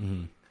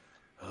 Mm-hmm.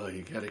 Oh,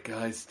 you get it,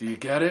 guys? Do you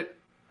get it?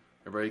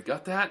 Everybody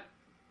got that?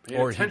 Pay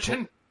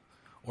attention?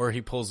 Or he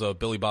pulls a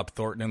Billy Bob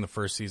Thornton in the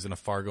first season of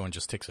Fargo and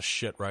just takes a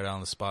shit right on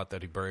the spot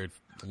that he buried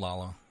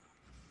Lalo.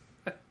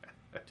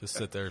 Just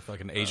sit there,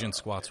 fucking agent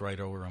squats right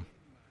over him.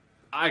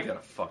 I gotta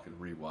fucking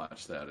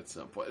rewatch that at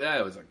some point.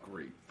 That was a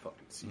great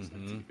fucking season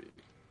of TV.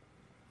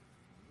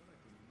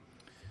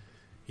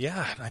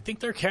 Yeah, I think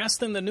they're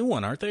casting the new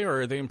one, aren't they?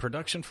 Or are they in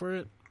production for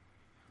it?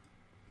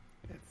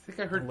 I think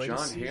I heard The John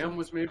latest Hamm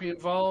was maybe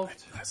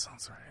involved. That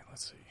sounds right.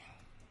 Let's see.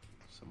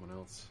 Someone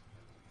else.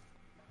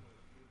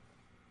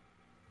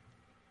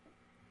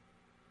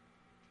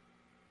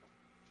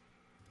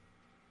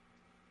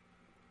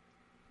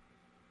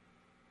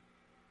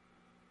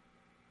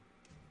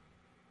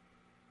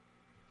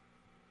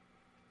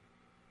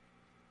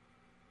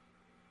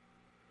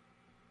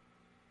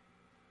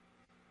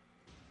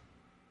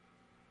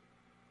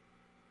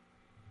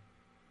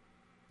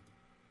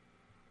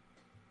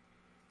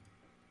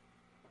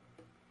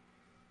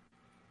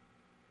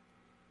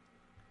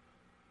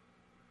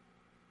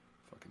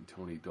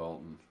 Tony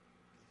Dalton.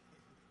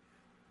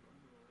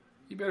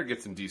 You better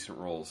get some decent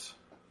roles.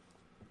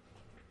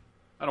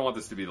 I don't want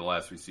this to be the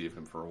last we see of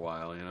him for a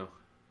while, I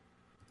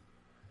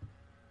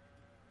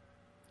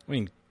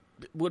mean,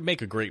 would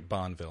make a great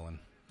Bond villain.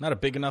 Not a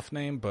big enough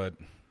name, but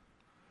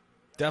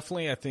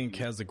definitely I think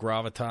has the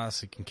gravitas.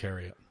 He can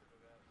carry it.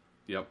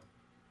 Yep.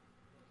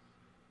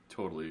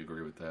 Totally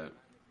agree with that.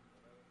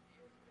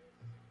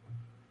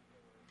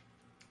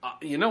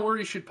 You know where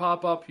he should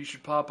pop up? He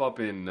should pop up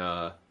in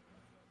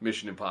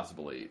Mission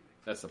Impossible 8.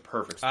 That's the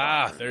perfect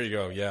spot. There you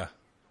go, yeah.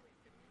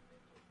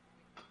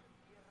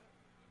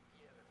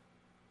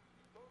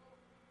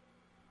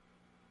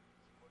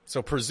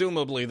 So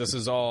presumably this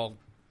is all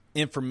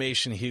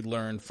information he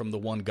learned from the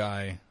one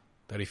guy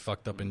that he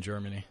fucked up in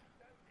Germany.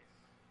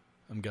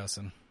 I'm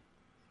guessing.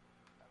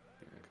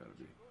 Yeah, gotta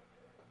be.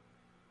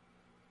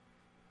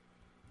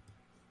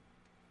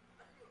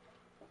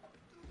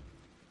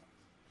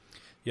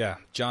 Yeah,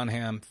 John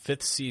Hamm,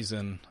 5th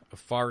season of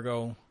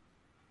Fargo.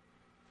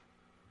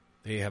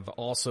 They have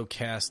also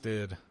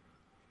casted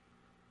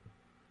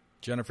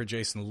Jennifer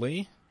Jason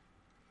Leigh.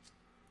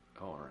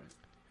 Oh, all right.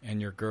 And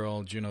your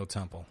girl, Juno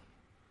Temple.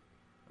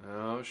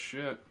 Oh,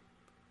 shit.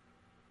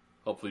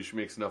 Hopefully she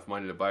makes enough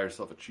money to buy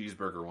herself a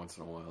cheeseburger once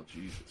in a while.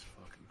 Jesus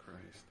fucking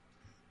Christ.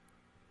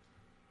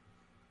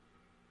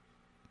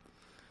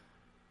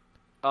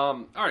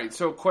 All right,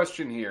 so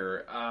question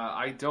here.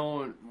 I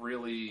don't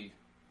really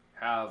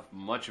have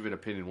much of an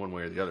opinion one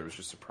way or the other. I was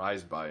just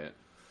surprised by it.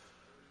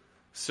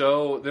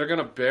 So they're going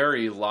to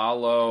bury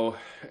Lalo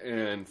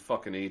and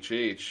fucking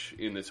HH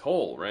in this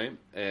hole, right?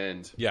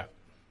 And yeah,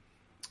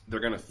 they're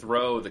going to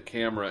throw the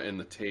camera and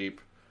the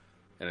tape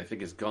and I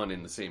think his gun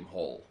in the same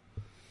hole.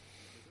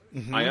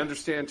 Mm-hmm. I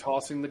understand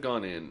tossing the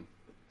gun in.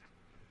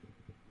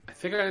 I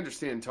think I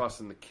understand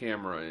tossing the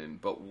camera in,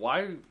 but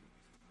why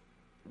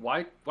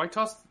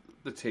toss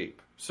the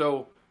tape?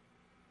 So,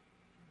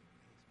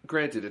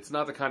 granted, it's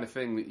not the kind of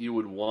thing that you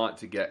would want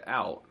to get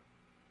out.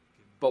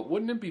 But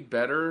wouldn't it be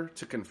better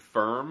to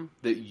confirm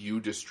that you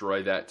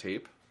destroy that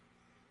tape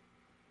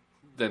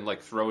than,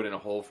 like, throw it in a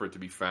hole for it to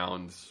be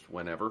found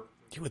whenever?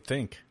 You would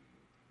think.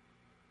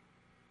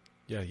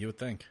 Yeah, you would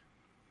think.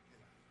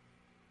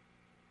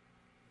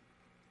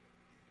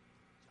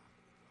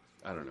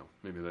 I don't know.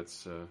 Maybe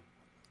that's...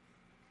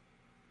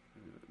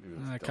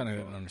 I kind of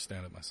didn't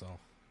understand it myself.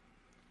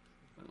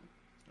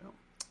 Well,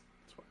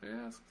 that's why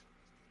I asked.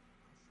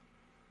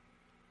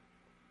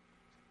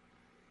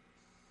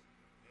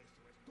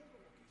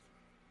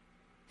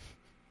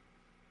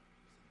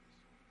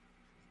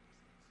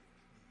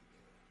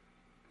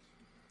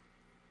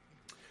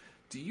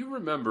 Do you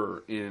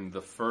remember in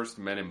the first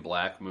Men in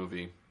Black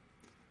movie,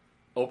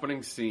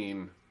 opening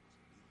scene,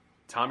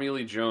 Tommy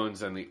Lee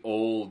Jones and the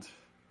older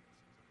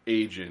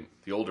agent,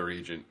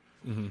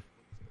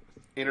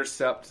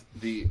 intercept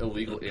the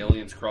illegal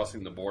aliens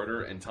crossing the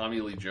border, and Tommy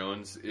Lee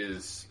Jones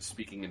is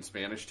speaking in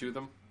Spanish to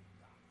them.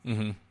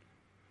 Mm-hmm.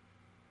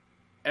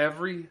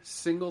 Every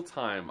single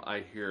time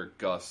I hear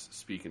Gus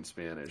speak in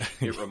Spanish,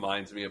 it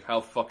reminds me of how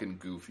fucking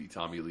goofy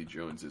Tommy Lee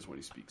Jones is when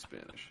he speaks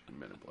Spanish in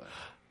Men in Black.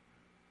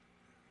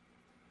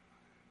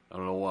 I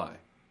don't know why.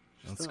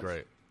 That's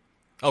great.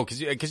 Oh,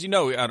 because I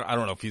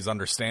don't know if he's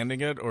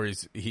understanding it or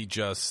he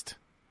just,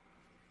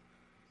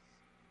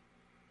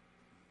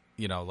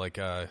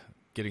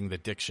 getting the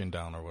diction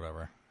down or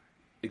whatever.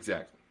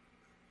 Exactly.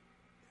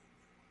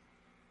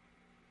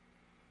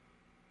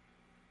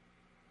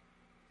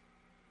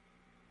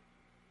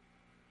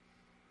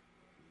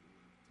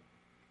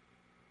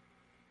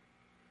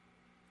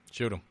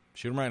 Shoot him.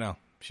 Shoot him right now.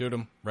 Shoot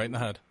him right in the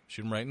head.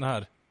 Shoot him right in the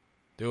head.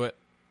 Do it.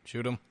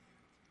 Shoot him.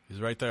 He's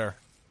right there.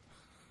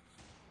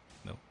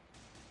 No.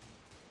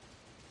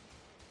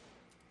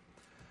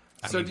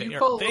 So do you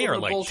call they are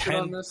like bullshit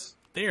 10, on this?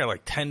 They are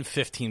like 10,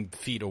 15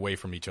 feet away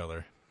from each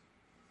other.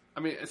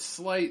 I mean, a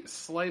slight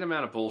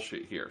amount of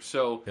bullshit here.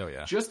 So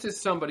just as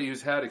somebody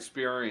who's had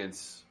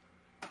experience,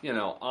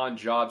 on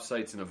job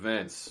sites and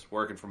events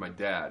working for my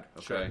dad,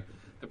 okay? Sure.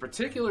 The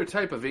particular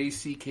type of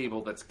AC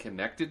cable that's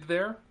connected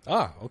there.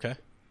 Ah, okay.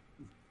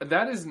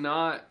 That is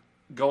not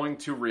going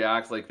to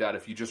react like that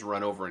if you just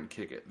run over and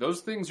kick it.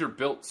 Those things are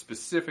built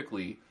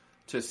specifically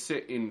to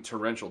sit in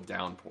torrential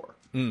downpour.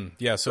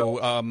 Yeah, so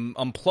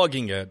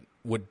unplugging it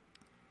would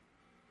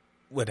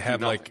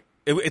have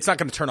it's not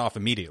going to turn off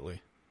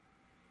immediately.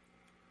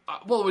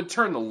 Well, it would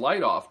turn the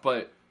light off,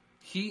 but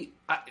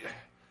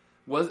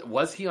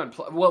was he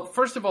unplugged? Well,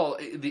 first of all,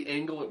 the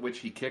angle at which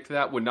he kicked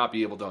that would not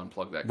be able to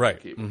unplug that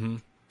cable. Mm-hmm.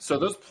 So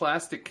those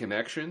plastic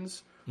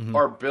connections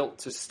are built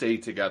to stay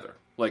together.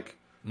 Like,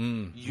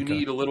 you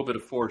need a little bit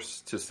of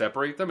force to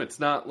separate them. It's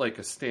not like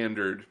a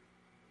standard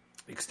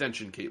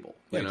extension cable.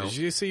 Did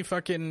you see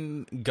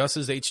fucking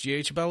Gus's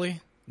HGH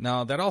belly?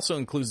 No, that also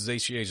includes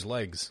his HGH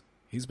legs.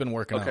 He's been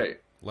working out. A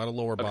lot of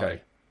lower body.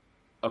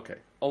 Okay.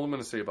 All I'm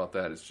going to say about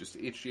that is just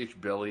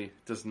HGH belly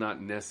does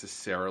not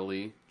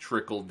necessarily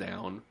trickle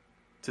down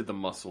to the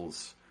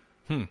muscles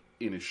in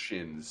his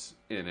shins,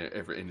 in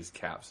his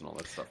calves, and all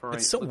that stuff. All right?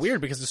 It's so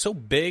weird because it's so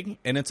big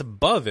and it's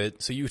above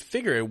it, so you would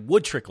figure it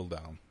would trickle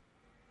down.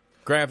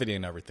 Gravity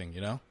and everything,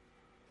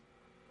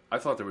 I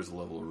thought there was a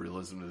level of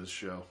realism to this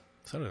show.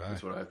 So did I.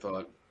 That's what I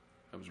thought.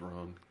 I was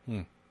wrong.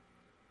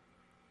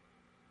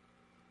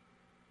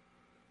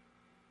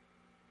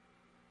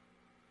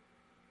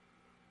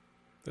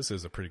 This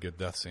is a pretty good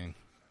death scene.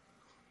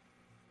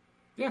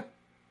 Yeah.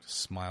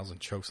 Just smiles and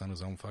chokes on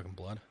his own fucking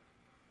blood.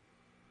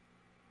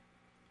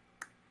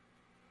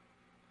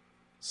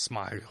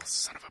 Smile,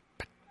 son of a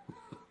bitch.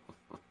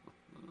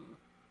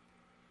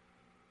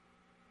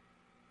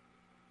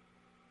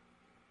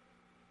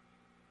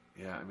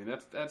 Yeah, I mean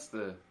that's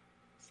the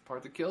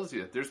part that kills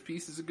you. There's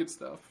pieces of good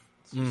stuff.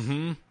 Just,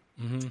 don't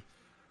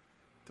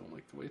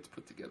like the way it's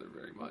put together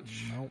very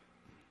much. Nope.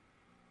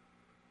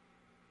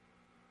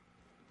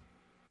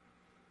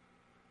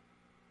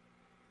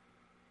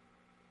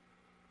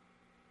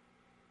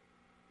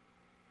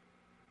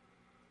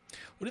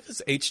 What if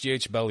this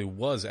HGH belly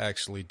was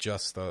actually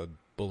just a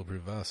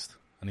bulletproof vest,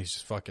 and he's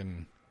just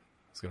fucking...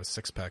 He's got a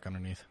six-pack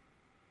underneath.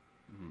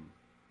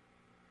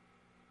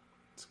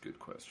 That's a good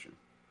question.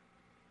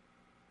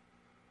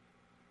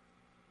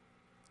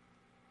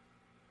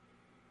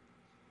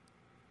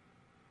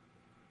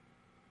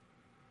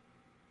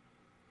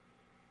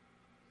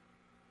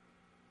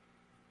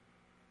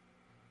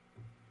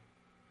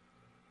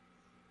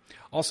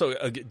 Also,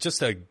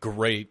 just a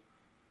great...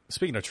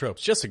 Speaking of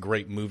tropes, just a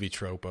great movie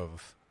trope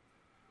of...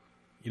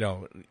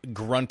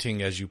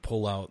 grunting as you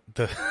pull out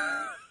the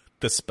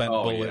spent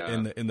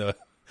bullet in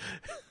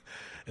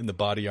the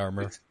body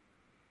armor.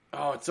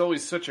 It's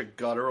always such a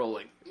guttural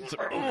like.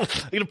 I'm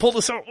gonna pull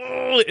this out,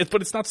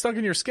 but it's not stuck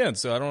in your skin,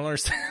 so I don't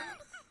understand.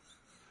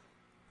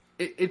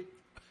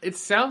 It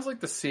sounds like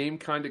the same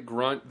kind of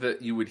grunt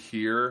that you would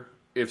hear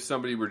if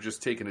somebody were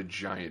just taking a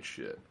giant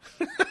shit.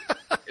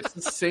 It's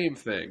the same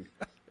thing.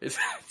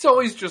 It's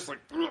always just like.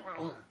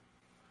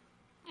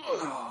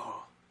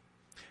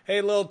 Hey,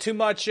 a little too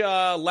much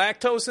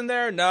lactose in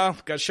there? No,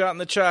 got shot in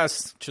the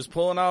chest. Just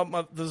pulling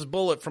out this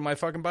bullet from my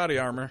fucking body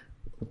armor.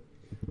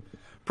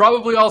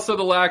 Probably also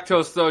the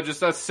lactose, though, just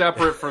that's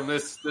separate from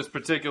this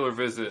particular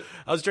visit.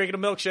 I was drinking a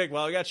milkshake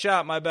while I got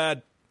shot. My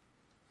bad.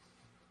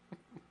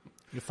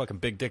 You fucking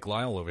big dick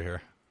Lyle over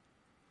here.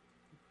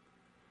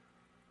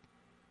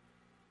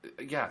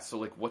 Yeah, so,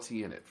 like, what's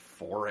he in at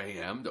 4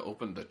 a.m. to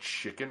open the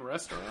chicken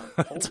restaurant?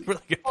 That's a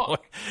really good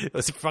point.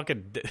 Was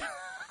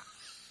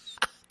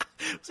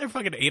there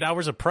fucking 8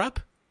 hours of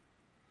prep?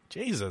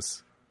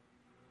 Jesus.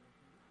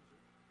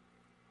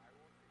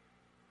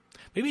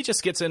 Maybe he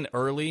just gets in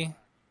early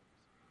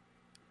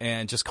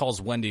and just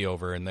calls Wendy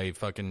over and they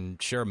fucking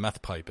share a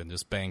meth pipe and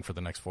just bang for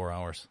the next 4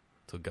 hours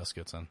till Gus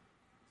gets in.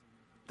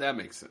 That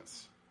makes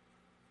sense.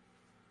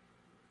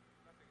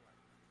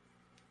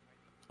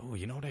 Oh,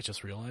 you know what I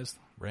just realized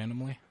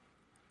randomly?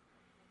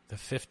 The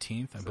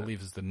 15th, I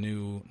believe, is the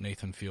new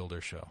Nathan Fielder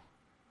show.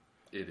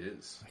 It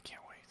is. I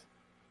can't wait.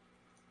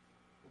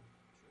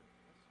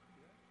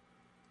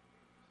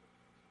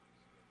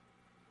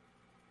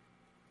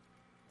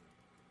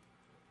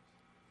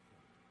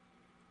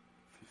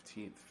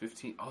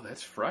 '15th. Oh,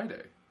 that's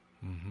Friday.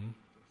 Mm-hmm.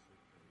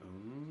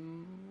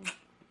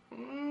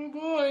 Oh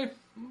boy.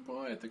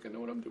 I think I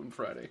know what I'm doing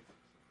Friday.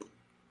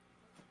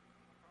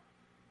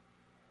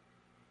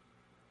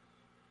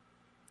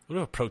 What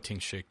if a protein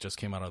shake just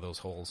came out of those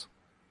holes?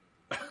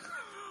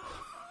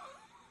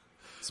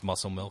 It's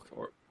muscle milk.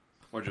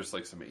 Or just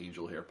like some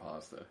angel hair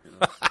pasta, you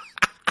know?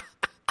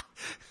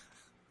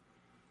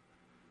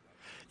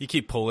 You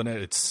keep pulling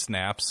it, it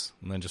snaps,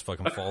 and then just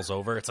fucking falls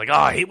over. It's like, oh,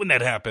 I hate when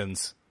that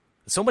happens.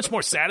 It's so much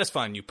more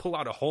satisfying. You pull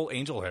out a whole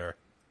angel hair.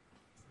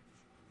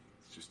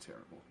 It's just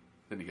terrible.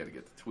 Then you got to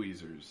get the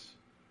tweezers.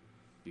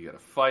 You got to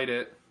fight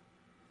it.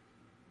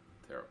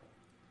 Terrible.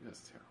 That's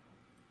terrible.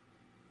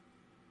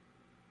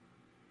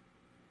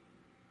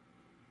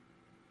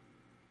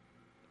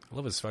 I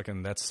love his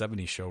fucking That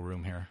 70s Show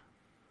room here.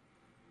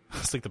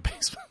 It's like the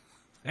basement.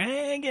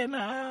 Hanging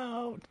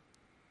out.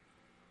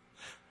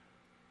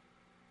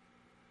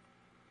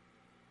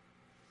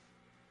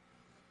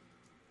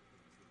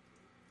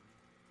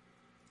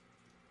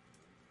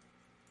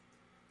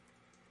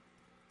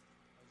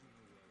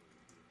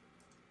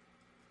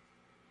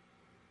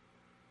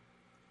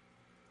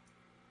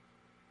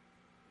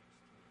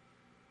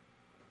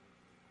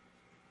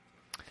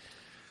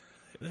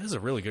 This is a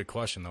really good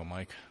question, though,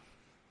 Mike.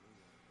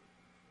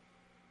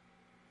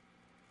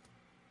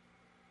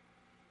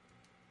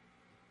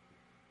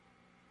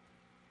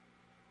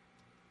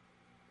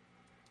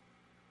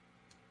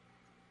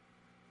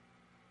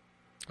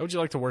 How would you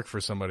like to work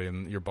for somebody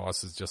and your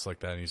boss is just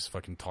like that and he just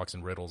fucking talks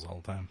in riddles all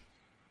the time?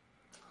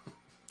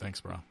 Thanks,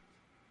 bro.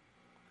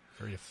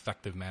 Very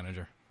effective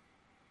manager.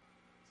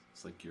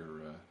 It's like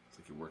you're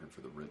working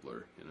for the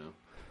Riddler, you know?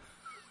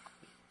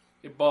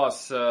 Hey,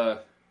 boss,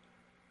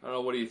 I don't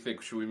know, what do you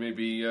think? Should we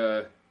maybe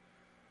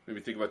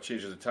think about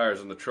changing the tires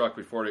on the truck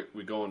before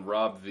we go and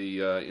rob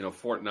the,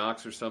 Fort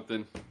Knox or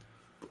something?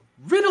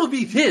 Riddle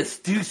me this,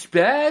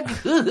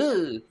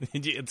 douchebag!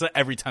 It's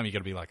every time you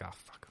gotta be like, oh,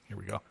 fuck, here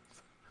we go.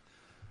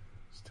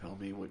 Just tell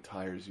me what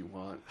tires you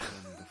want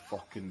in the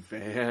fucking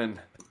van.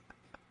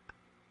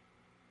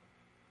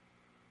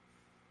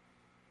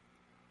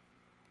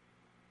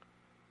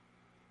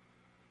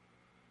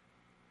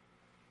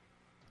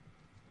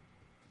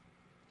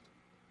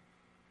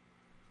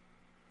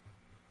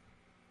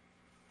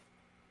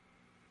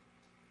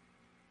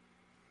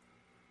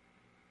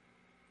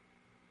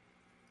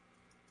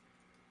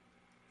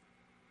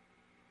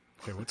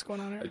 Okay, what's going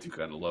on here? I do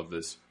kind of love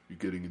this. You're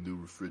getting a new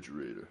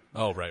refrigerator.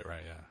 Oh, right,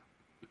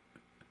 yeah.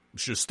 I'm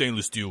sure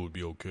stainless steel would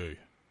be okay.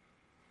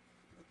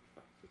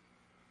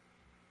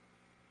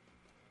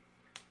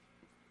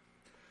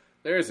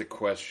 There's a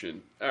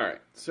question. All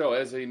right, so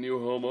as a new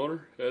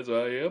homeowner, as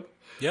I am,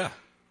 Yeah.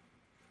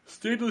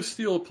 stainless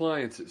steel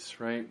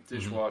appliances, right?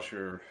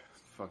 Dishwasher,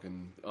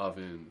 fucking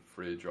oven,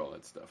 fridge, all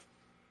that stuff.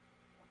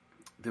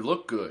 They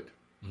look good.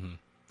 Mm-hmm.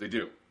 They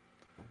do.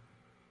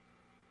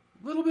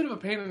 A little bit of a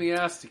pain in the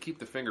ass to keep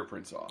the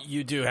fingerprints off.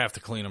 You do have to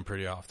clean them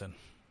pretty often.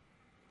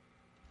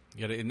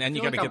 You gotta, and then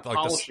you got to I'm get like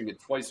polishing it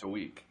twice a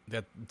week.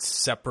 that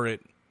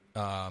separate,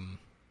 what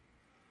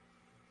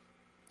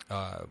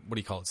do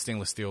you call it?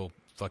 Stainless steel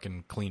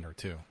fucking cleaner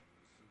too.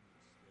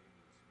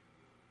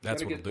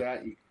 That's what it'll do.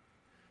 That.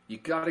 You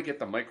got to get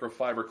the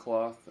microfiber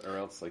cloth, or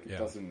else like it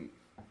doesn't.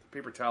 The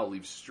paper towel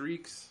leaves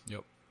streaks.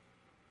 Yep.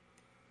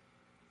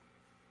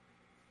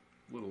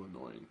 A little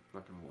annoying.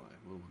 Not gonna lie,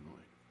 a little annoying.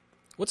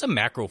 What's a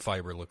macro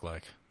fiber look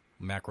like?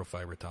 Macro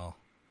fiber towel.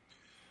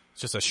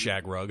 It's just a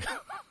shag rug.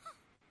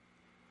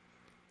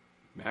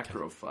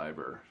 Macro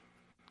fiber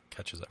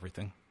Catches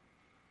everything.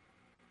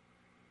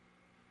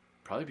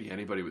 probably be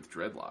anybody with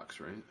dreadlocks,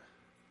 right?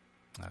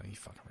 Oh, you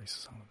fucking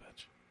racist son of a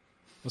bitch.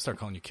 We'll start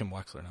calling you Kim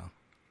Wexler now.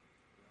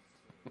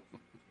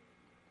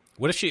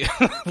 What if she?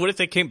 What if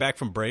they came back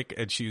from break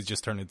and she was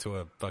just turned into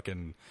a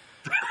fucking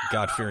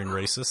God-fearing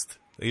racist?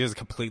 He is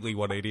completely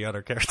 180 on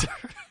her character.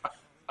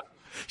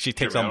 She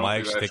takes Jimmy, on I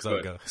don't Mike. think She takes that's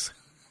on good. Gus.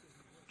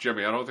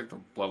 Jimmy, I don't think the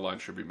bloodline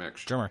should be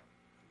mixed. Drummer.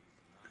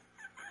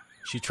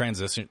 She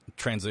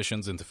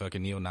transitions into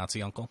fucking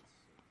neo-Nazi uncle.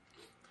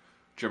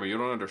 Jimmy, you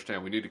don't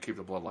understand. We need to keep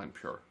the bloodline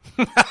pure.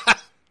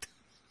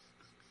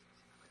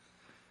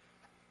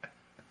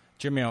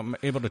 Jimmy, I'm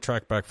able to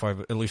track back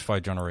at least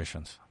five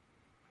generations.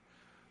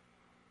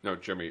 No,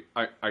 Jimmy,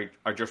 I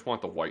just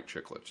want the white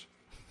chiclets.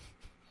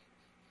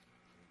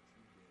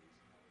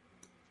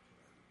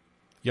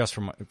 Yes,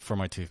 for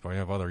my teeth, but I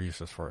have other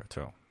uses for it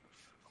too.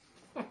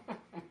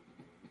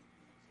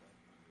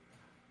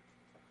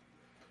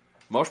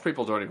 Most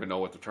people don't even know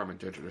what the term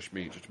indigenous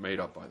means. It's made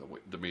up by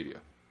the media.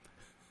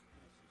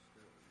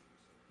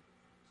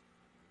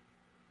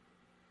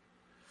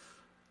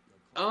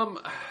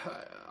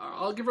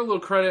 I'll give her a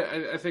little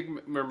credit. I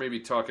think we're maybe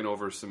talking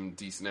over some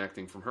decent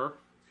acting from her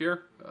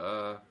here.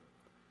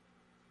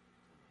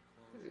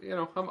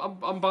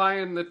 I'm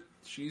buying that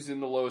she's in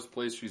the lowest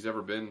place she's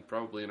ever been,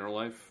 probably in her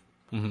life.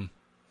 Mm-hmm.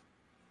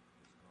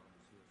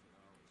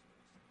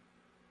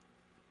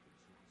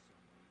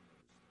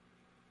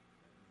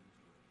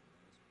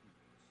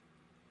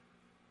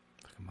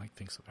 Mike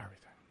thinks of everything.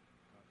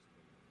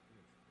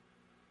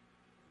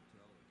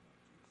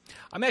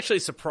 I'm actually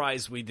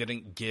surprised we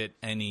didn't get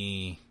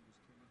any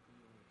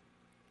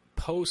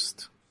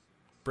post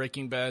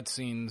Breaking Bad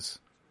scenes,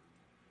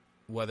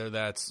 whether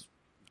that's,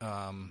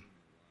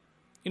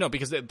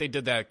 because they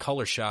did that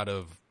color shot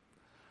of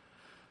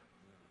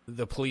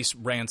the police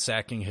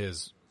ransacking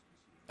his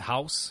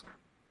house.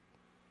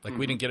 Like,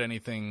 we didn't get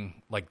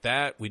anything like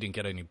that. We didn't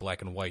get any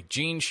black and white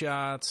jean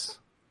shots.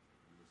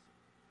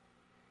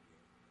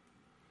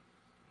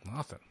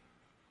 Nothing.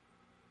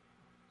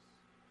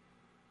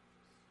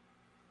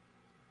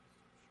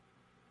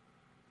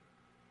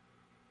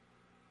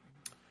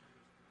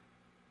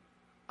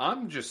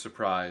 I'm just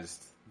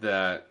surprised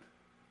that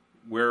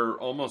we're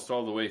almost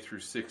all the way through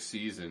 6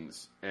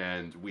 seasons,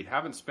 and we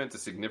haven't spent a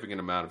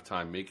significant amount of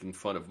time making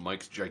fun of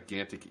Mike's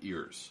gigantic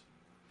ears.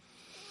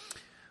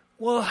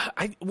 Well,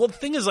 the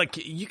thing is,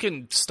 like, you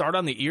can start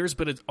on the ears,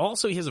 but it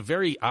also, he has a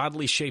very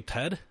oddly shaped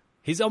head.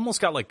 He's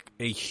almost got, like,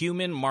 a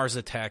human Mars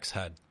Attacks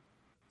head.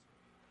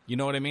 You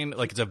know what I mean?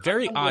 Like, it's a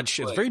very odd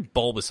shit. It's very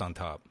bulbous on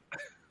top.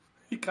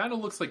 He kind of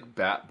looks like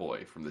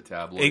Batboy from the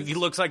tabloids. He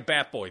looks like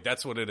Batboy.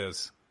 That's what it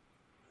is.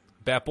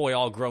 Batboy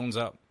all grown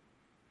up.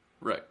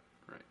 Right.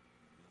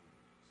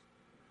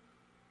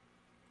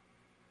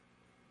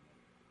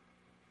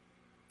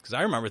 Because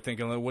I remember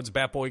thinking, what's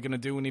Batboy going to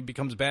do when he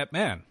becomes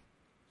Batman?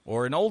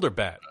 Or an older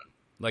Bat?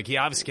 Like, he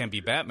obviously can't be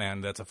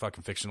Batman. That's a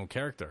fucking fictional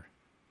character.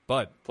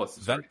 But plus,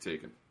 it's already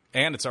taken.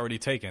 And it's already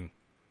taken.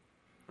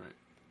 Right.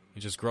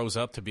 He just grows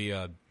up to be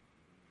a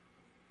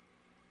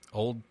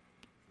old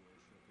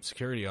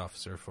security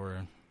officer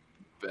for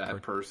a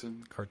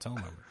person, cartel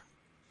member.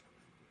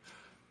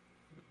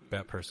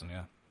 Bat person,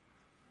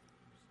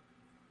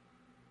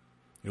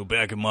 yeah.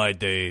 Back in my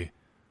day,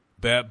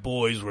 Bat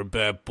boys were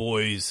Bat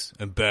boys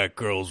and Bat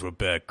girls were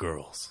Bat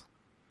girls.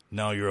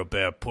 Now you're a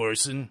Bat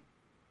person.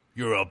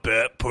 You're a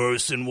Bat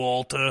person,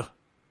 Walter.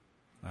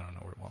 I don't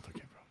know where Walter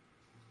came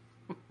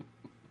from.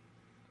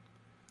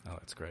 Oh,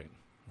 that's great.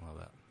 I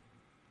love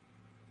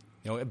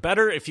that.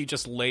 Better if you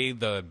just lay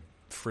the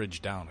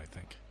fridge down, I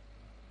think.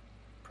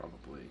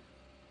 Probably.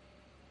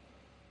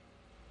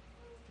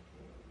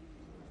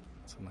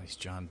 It's a nice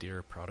John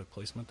Deere product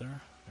placement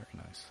there.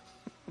 Very nice.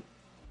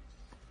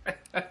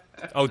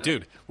 Oh,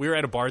 dude, we were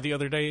at a bar the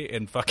other day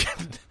and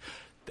fucking,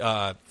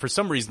 for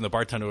some reason, the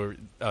bartender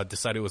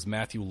decided it was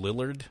Matthew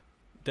Lillard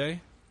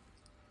Day.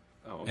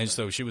 Oh, okay. And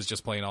so she was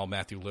just playing all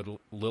Matthew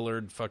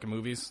Lillard fucking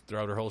movies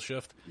throughout her whole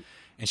shift.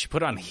 And she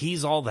put on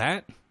He's All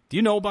That. Do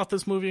you know about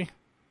this movie?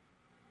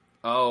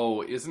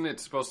 Oh, isn't it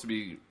supposed to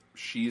be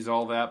She's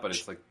All That, but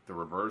it's like the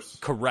reverse?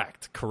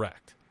 Correct.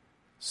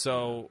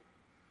 So,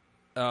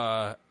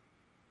 what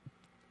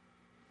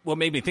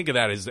made me think of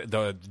that is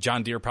the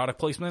John Deere product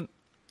placement.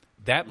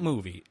 That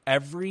movie,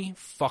 every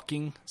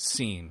fucking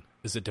scene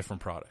is a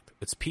different product.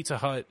 It's Pizza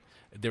Hut.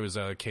 There was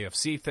a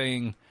KFC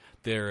thing.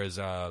 There is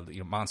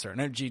Monster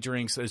Energy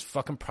drinks. There's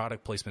fucking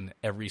product placement in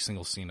every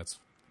single scene.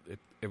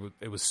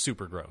 It was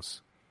super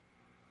gross.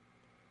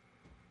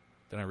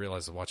 Then I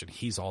realized I was watching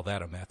He's All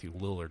That on Matthew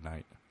Lillard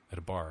night at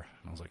a bar.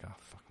 And I was like, oh,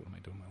 fuck, what am I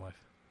doing with my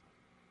life?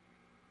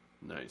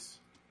 Nice.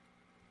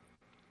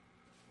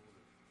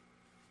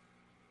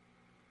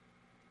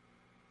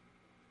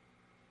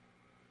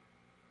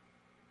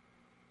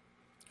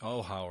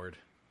 Oh, Howard.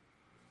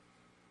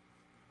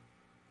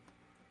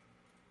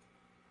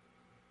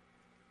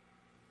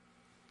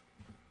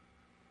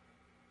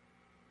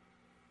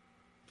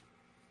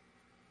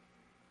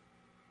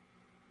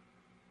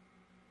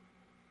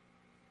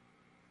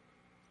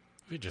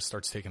 He just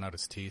starts taking out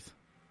his teeth.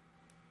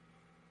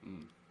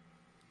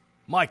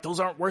 Mike, those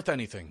aren't worth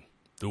anything.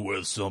 They're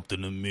worth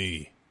something to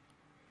me.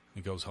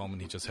 He goes home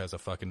and he just has a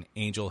fucking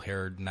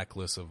angel-haired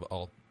necklace of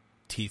all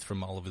teeth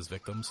from all of his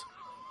victims.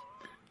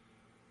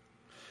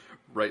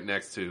 Right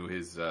next to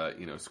his,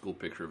 school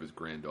picture of his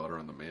granddaughter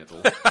on the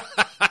mantle.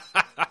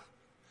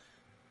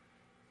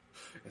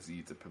 As he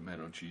eats a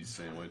pimento cheese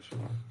sandwich.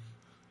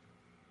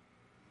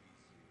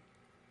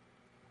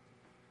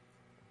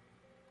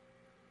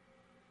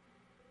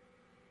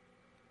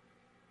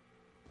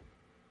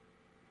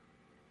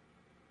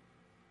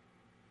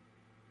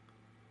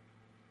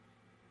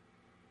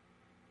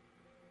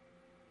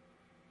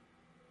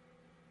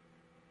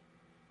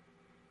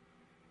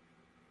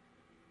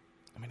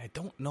 I mean, I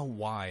don't know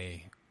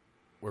why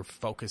we're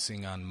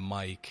focusing on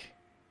Mike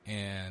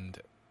and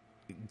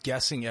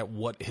guessing at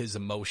what his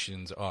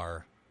emotions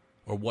are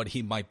or what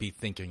he might be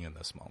thinking in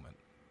this moment.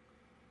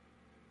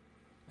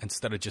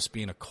 Instead of just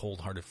being a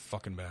cold-hearted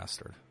fucking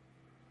bastard.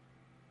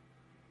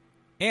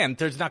 And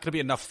there's not going to be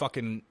enough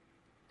fucking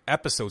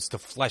episodes to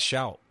flesh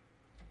out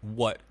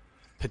what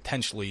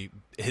potentially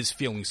his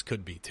feelings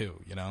could be, too,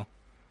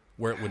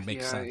 Where it would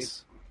make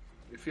sense.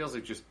 It feels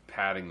like just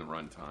padding the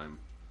runtime.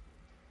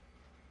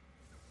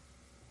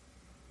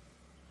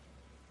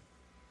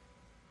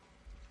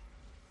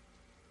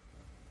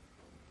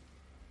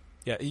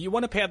 Yeah, you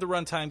want to pad the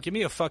runtime? Give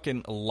me a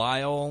fucking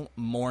Lyle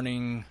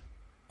morning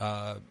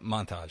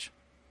montage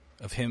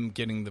of him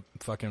getting the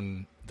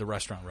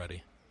restaurant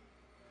ready.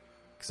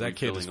 Because that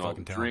kid is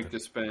fucking talented. Drink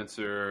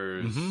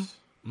dispensers.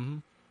 Mm-hmm.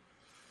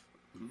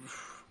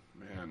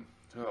 Man.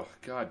 Oh,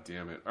 god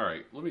damn it. All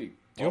right, let me...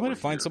 Do you want me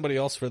to find somebody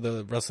else for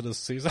the rest of this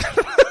season?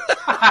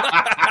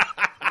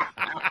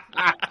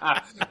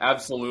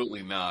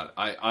 Absolutely not.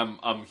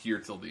 I'm here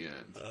till the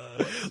end.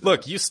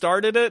 Look, you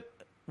started it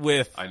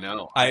with... I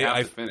know. I have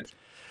to finish.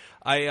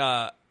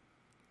 I'm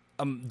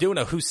doing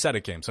a Who Said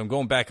It game, so I'm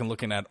going back and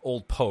looking at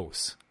old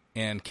posts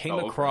and came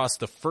across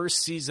the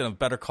first season of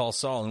Better Call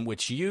Saul in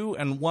which you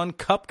and one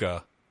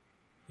Kupka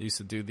used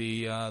to do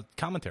the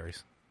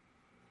commentaries.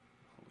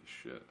 Holy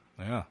shit.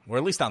 Yeah, or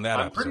at least on that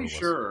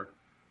episode.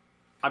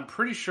 I'm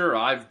pretty sure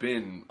I've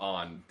been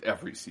on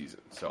every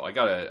season, so I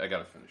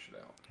gotta finish it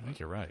out. I think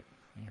you're right.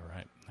 All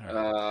right.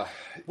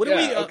 What do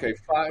we? Okay,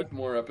 5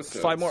 more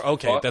episodes. 5 more.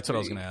 Okay, that's what I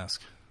was going to ask.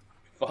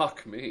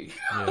 Fuck me.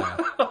 Yeah.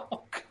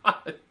 Oh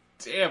god,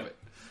 damn it.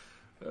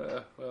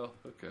 Well,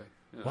 okay.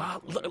 Yeah,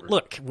 wow.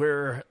 Look,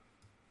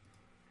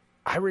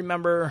 I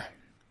remember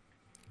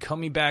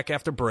coming back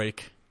after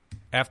break,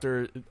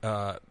 after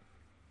the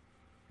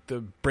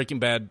Breaking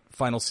Bad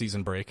final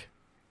season break.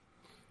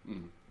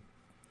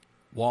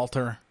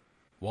 Walter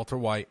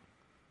White,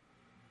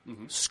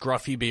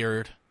 scruffy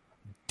beard,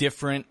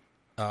 different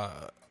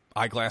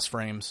eyeglass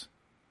frames,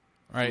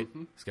 right?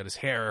 He's got his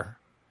hair,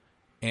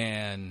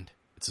 and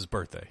it's his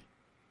birthday.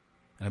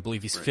 And I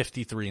believe he's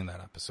 53 in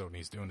that episode, and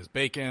he's doing his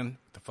bacon,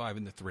 the 5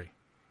 and the 3.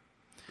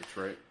 That's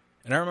right.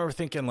 And I remember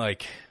thinking,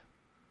 like,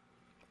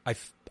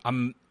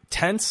 I'm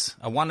tense.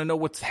 I want to know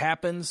what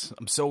happens.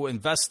 I'm so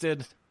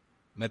invested.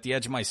 I'm at the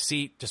edge of my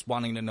seat, just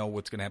wanting to know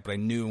what's going to happen. I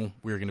knew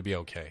we were going to be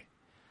okay.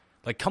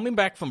 Like, coming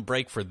back from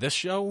break for this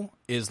show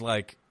is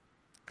like,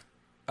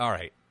 all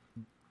right,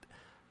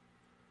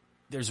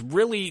 there's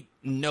really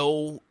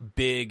no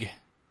big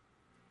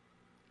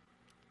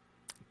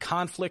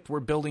conflict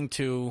we're building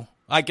to.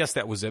 I guess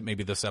that was it.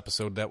 Maybe this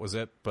episode, that was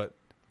it. But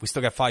we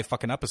still got 5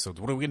 fucking episodes.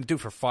 What are we going to do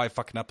for 5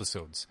 fucking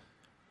episodes?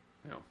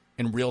 Yeah.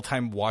 In real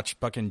time, watch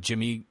fucking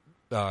Jimmy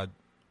go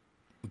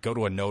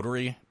to a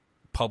notary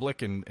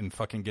public and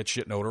fucking get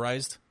shit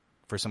notarized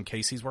for some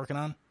case he's working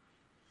on?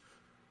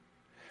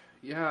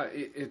 Yeah,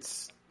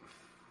 it's...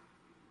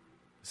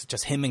 Is it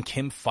just him and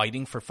Kim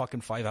fighting for fucking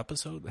 5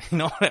 episodes? You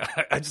know,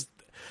 I just...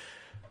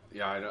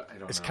 Yeah, I don't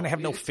know. I just kind of have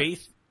no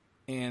faith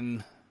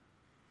in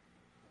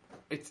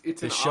it's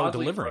the an show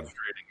oddly delivering.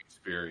 Frustrating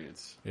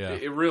experience. Yeah.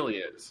 It really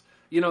is.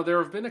 You know,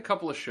 there have been a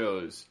couple of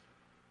shows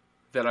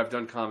that I've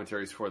done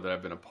commentaries for that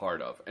I've been a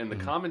part of, and the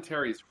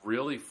commentaries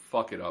really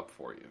fuck it up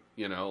for you.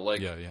 You know,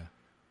 like... Yeah.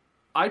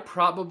 I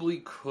probably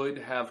could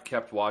have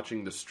kept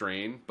watching The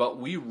Strain, but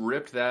we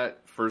ripped that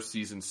first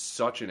season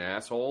such an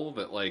asshole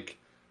that, like,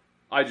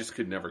 I just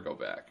could never go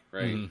back,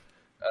 right?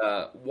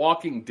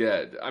 Walking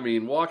Dead. I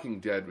mean,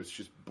 Walking Dead was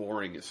just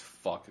boring as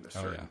fuck at a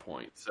certain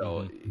point.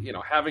 So, you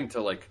know, having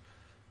to, like,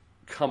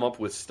 come up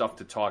with stuff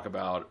to talk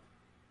about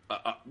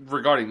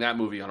regarding that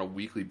movie on a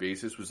weekly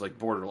basis was, like,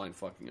 borderline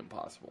fucking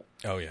impossible.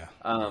 Oh, yeah.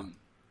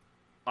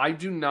 I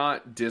do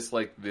not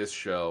dislike this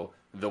show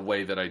the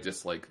way that I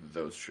dislike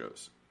those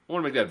shows. I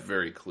want to make that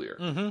very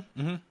clear.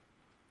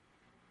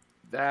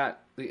 That,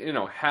 you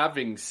know,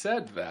 having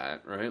said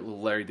that, right,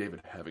 Larry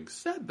David having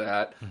said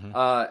that,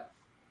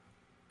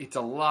 it's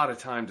a lot of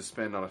time to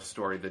spend on a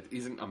story that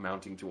isn't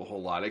amounting to a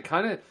whole lot.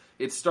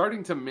 It's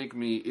starting to make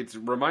me, it's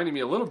reminding me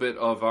a little bit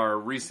of our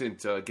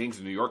recent Gangs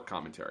of New York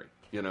commentary,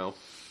 you know?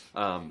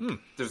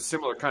 There's a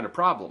similar kind of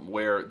problem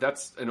where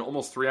that's an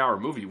almost 3-hour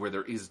movie where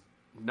there is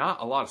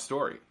not a lot of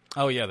story.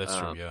 Oh, yeah, that's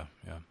true, yeah.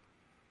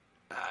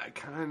 I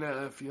kind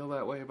of feel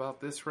that way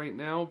about this right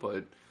now,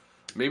 but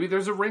maybe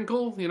there's a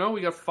wrinkle. You know, we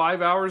got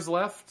 5 hours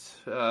left.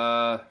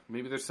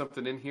 Maybe there's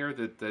something in here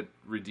that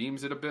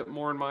redeems it a bit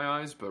more in my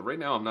eyes, but right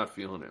now I'm not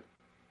feeling it.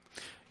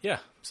 Yeah,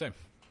 same.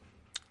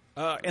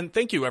 And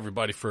thank you,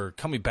 everybody, for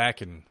coming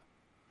back and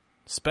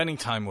spending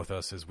time with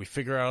us as we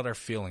figure out our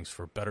feelings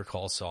for Better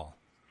Call Saul.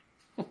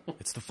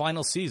 It's the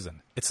final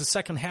season. It's the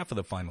second half of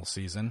the final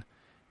season,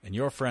 and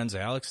your friends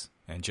Alex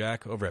and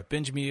Jack over at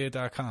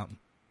BingeMedia.com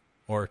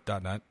or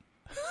 .net.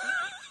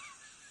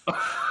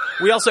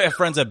 We also have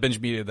friends at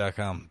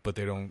BingeMedia.com, but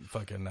they don't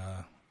fucking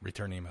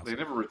return emails. They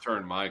never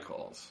return my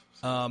calls.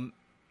 So I don't know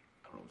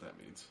what that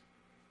means.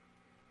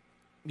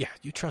 Yeah,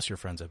 you trust your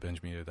friends at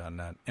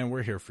BingeMedia.net, and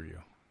we're here for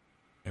you.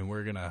 And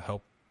we're going to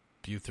help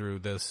you through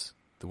this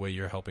the way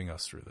you're helping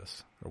us through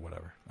this, or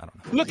whatever. I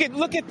don't know.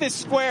 Look at this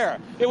square.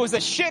 It was a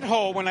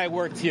shithole when I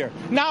worked here.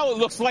 Now it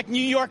looks like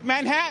New York,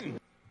 Manhattan.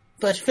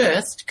 But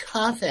first,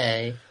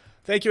 coffee.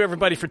 Thank you,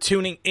 everybody, for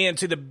tuning in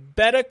to the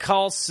Better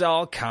Call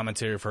Saul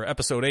commentary for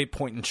Episode 8,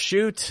 Point and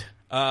Shoot.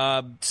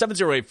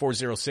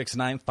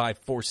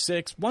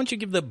 708-406-9546. Why don't you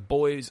give the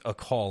boys a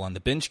call on the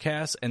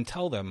BingeCast and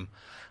tell them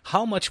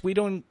how much we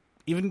don't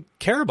even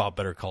care about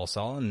Better Call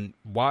Saul and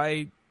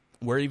why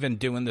we're even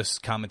doing this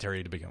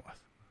commentary to begin with.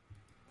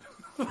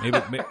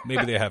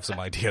 Maybe they have some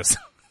ideas.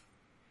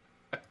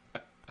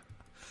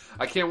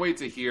 I can't wait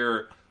to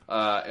hear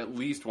at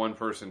least one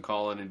person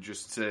call in and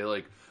just say,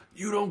 like,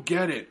 you don't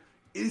get it.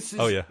 This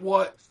is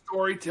what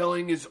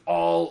storytelling is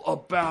all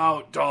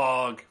about,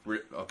 dog.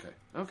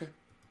 Okay.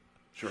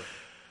 Sure.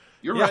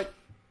 You're right.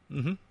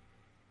 Mm-hmm.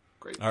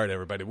 Great. All right,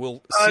 everybody.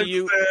 We'll see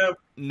you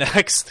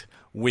next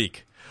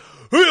week.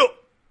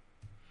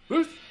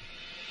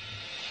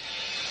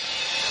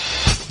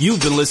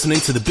 You've been listening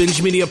to the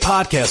Binge Media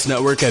Podcast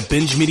Network at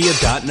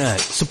BingeMedia.net.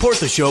 Support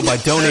the show by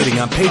donating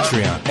on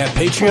Patreon at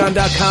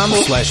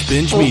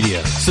Patreon.com/Binge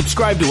Media.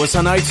 Subscribe to us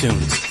on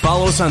iTunes.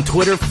 Follow us on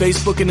Twitter,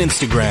 Facebook, and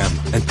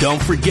Instagram. And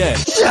don't forget...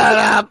 Shut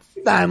up!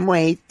 I'm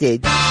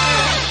wasted. Before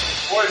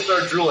I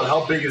start drooling,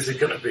 how big is it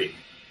going to be?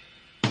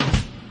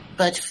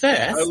 But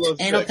first,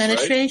 anal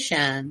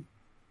penetration.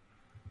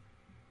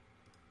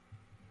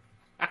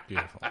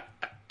 Right?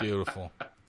 Beautiful.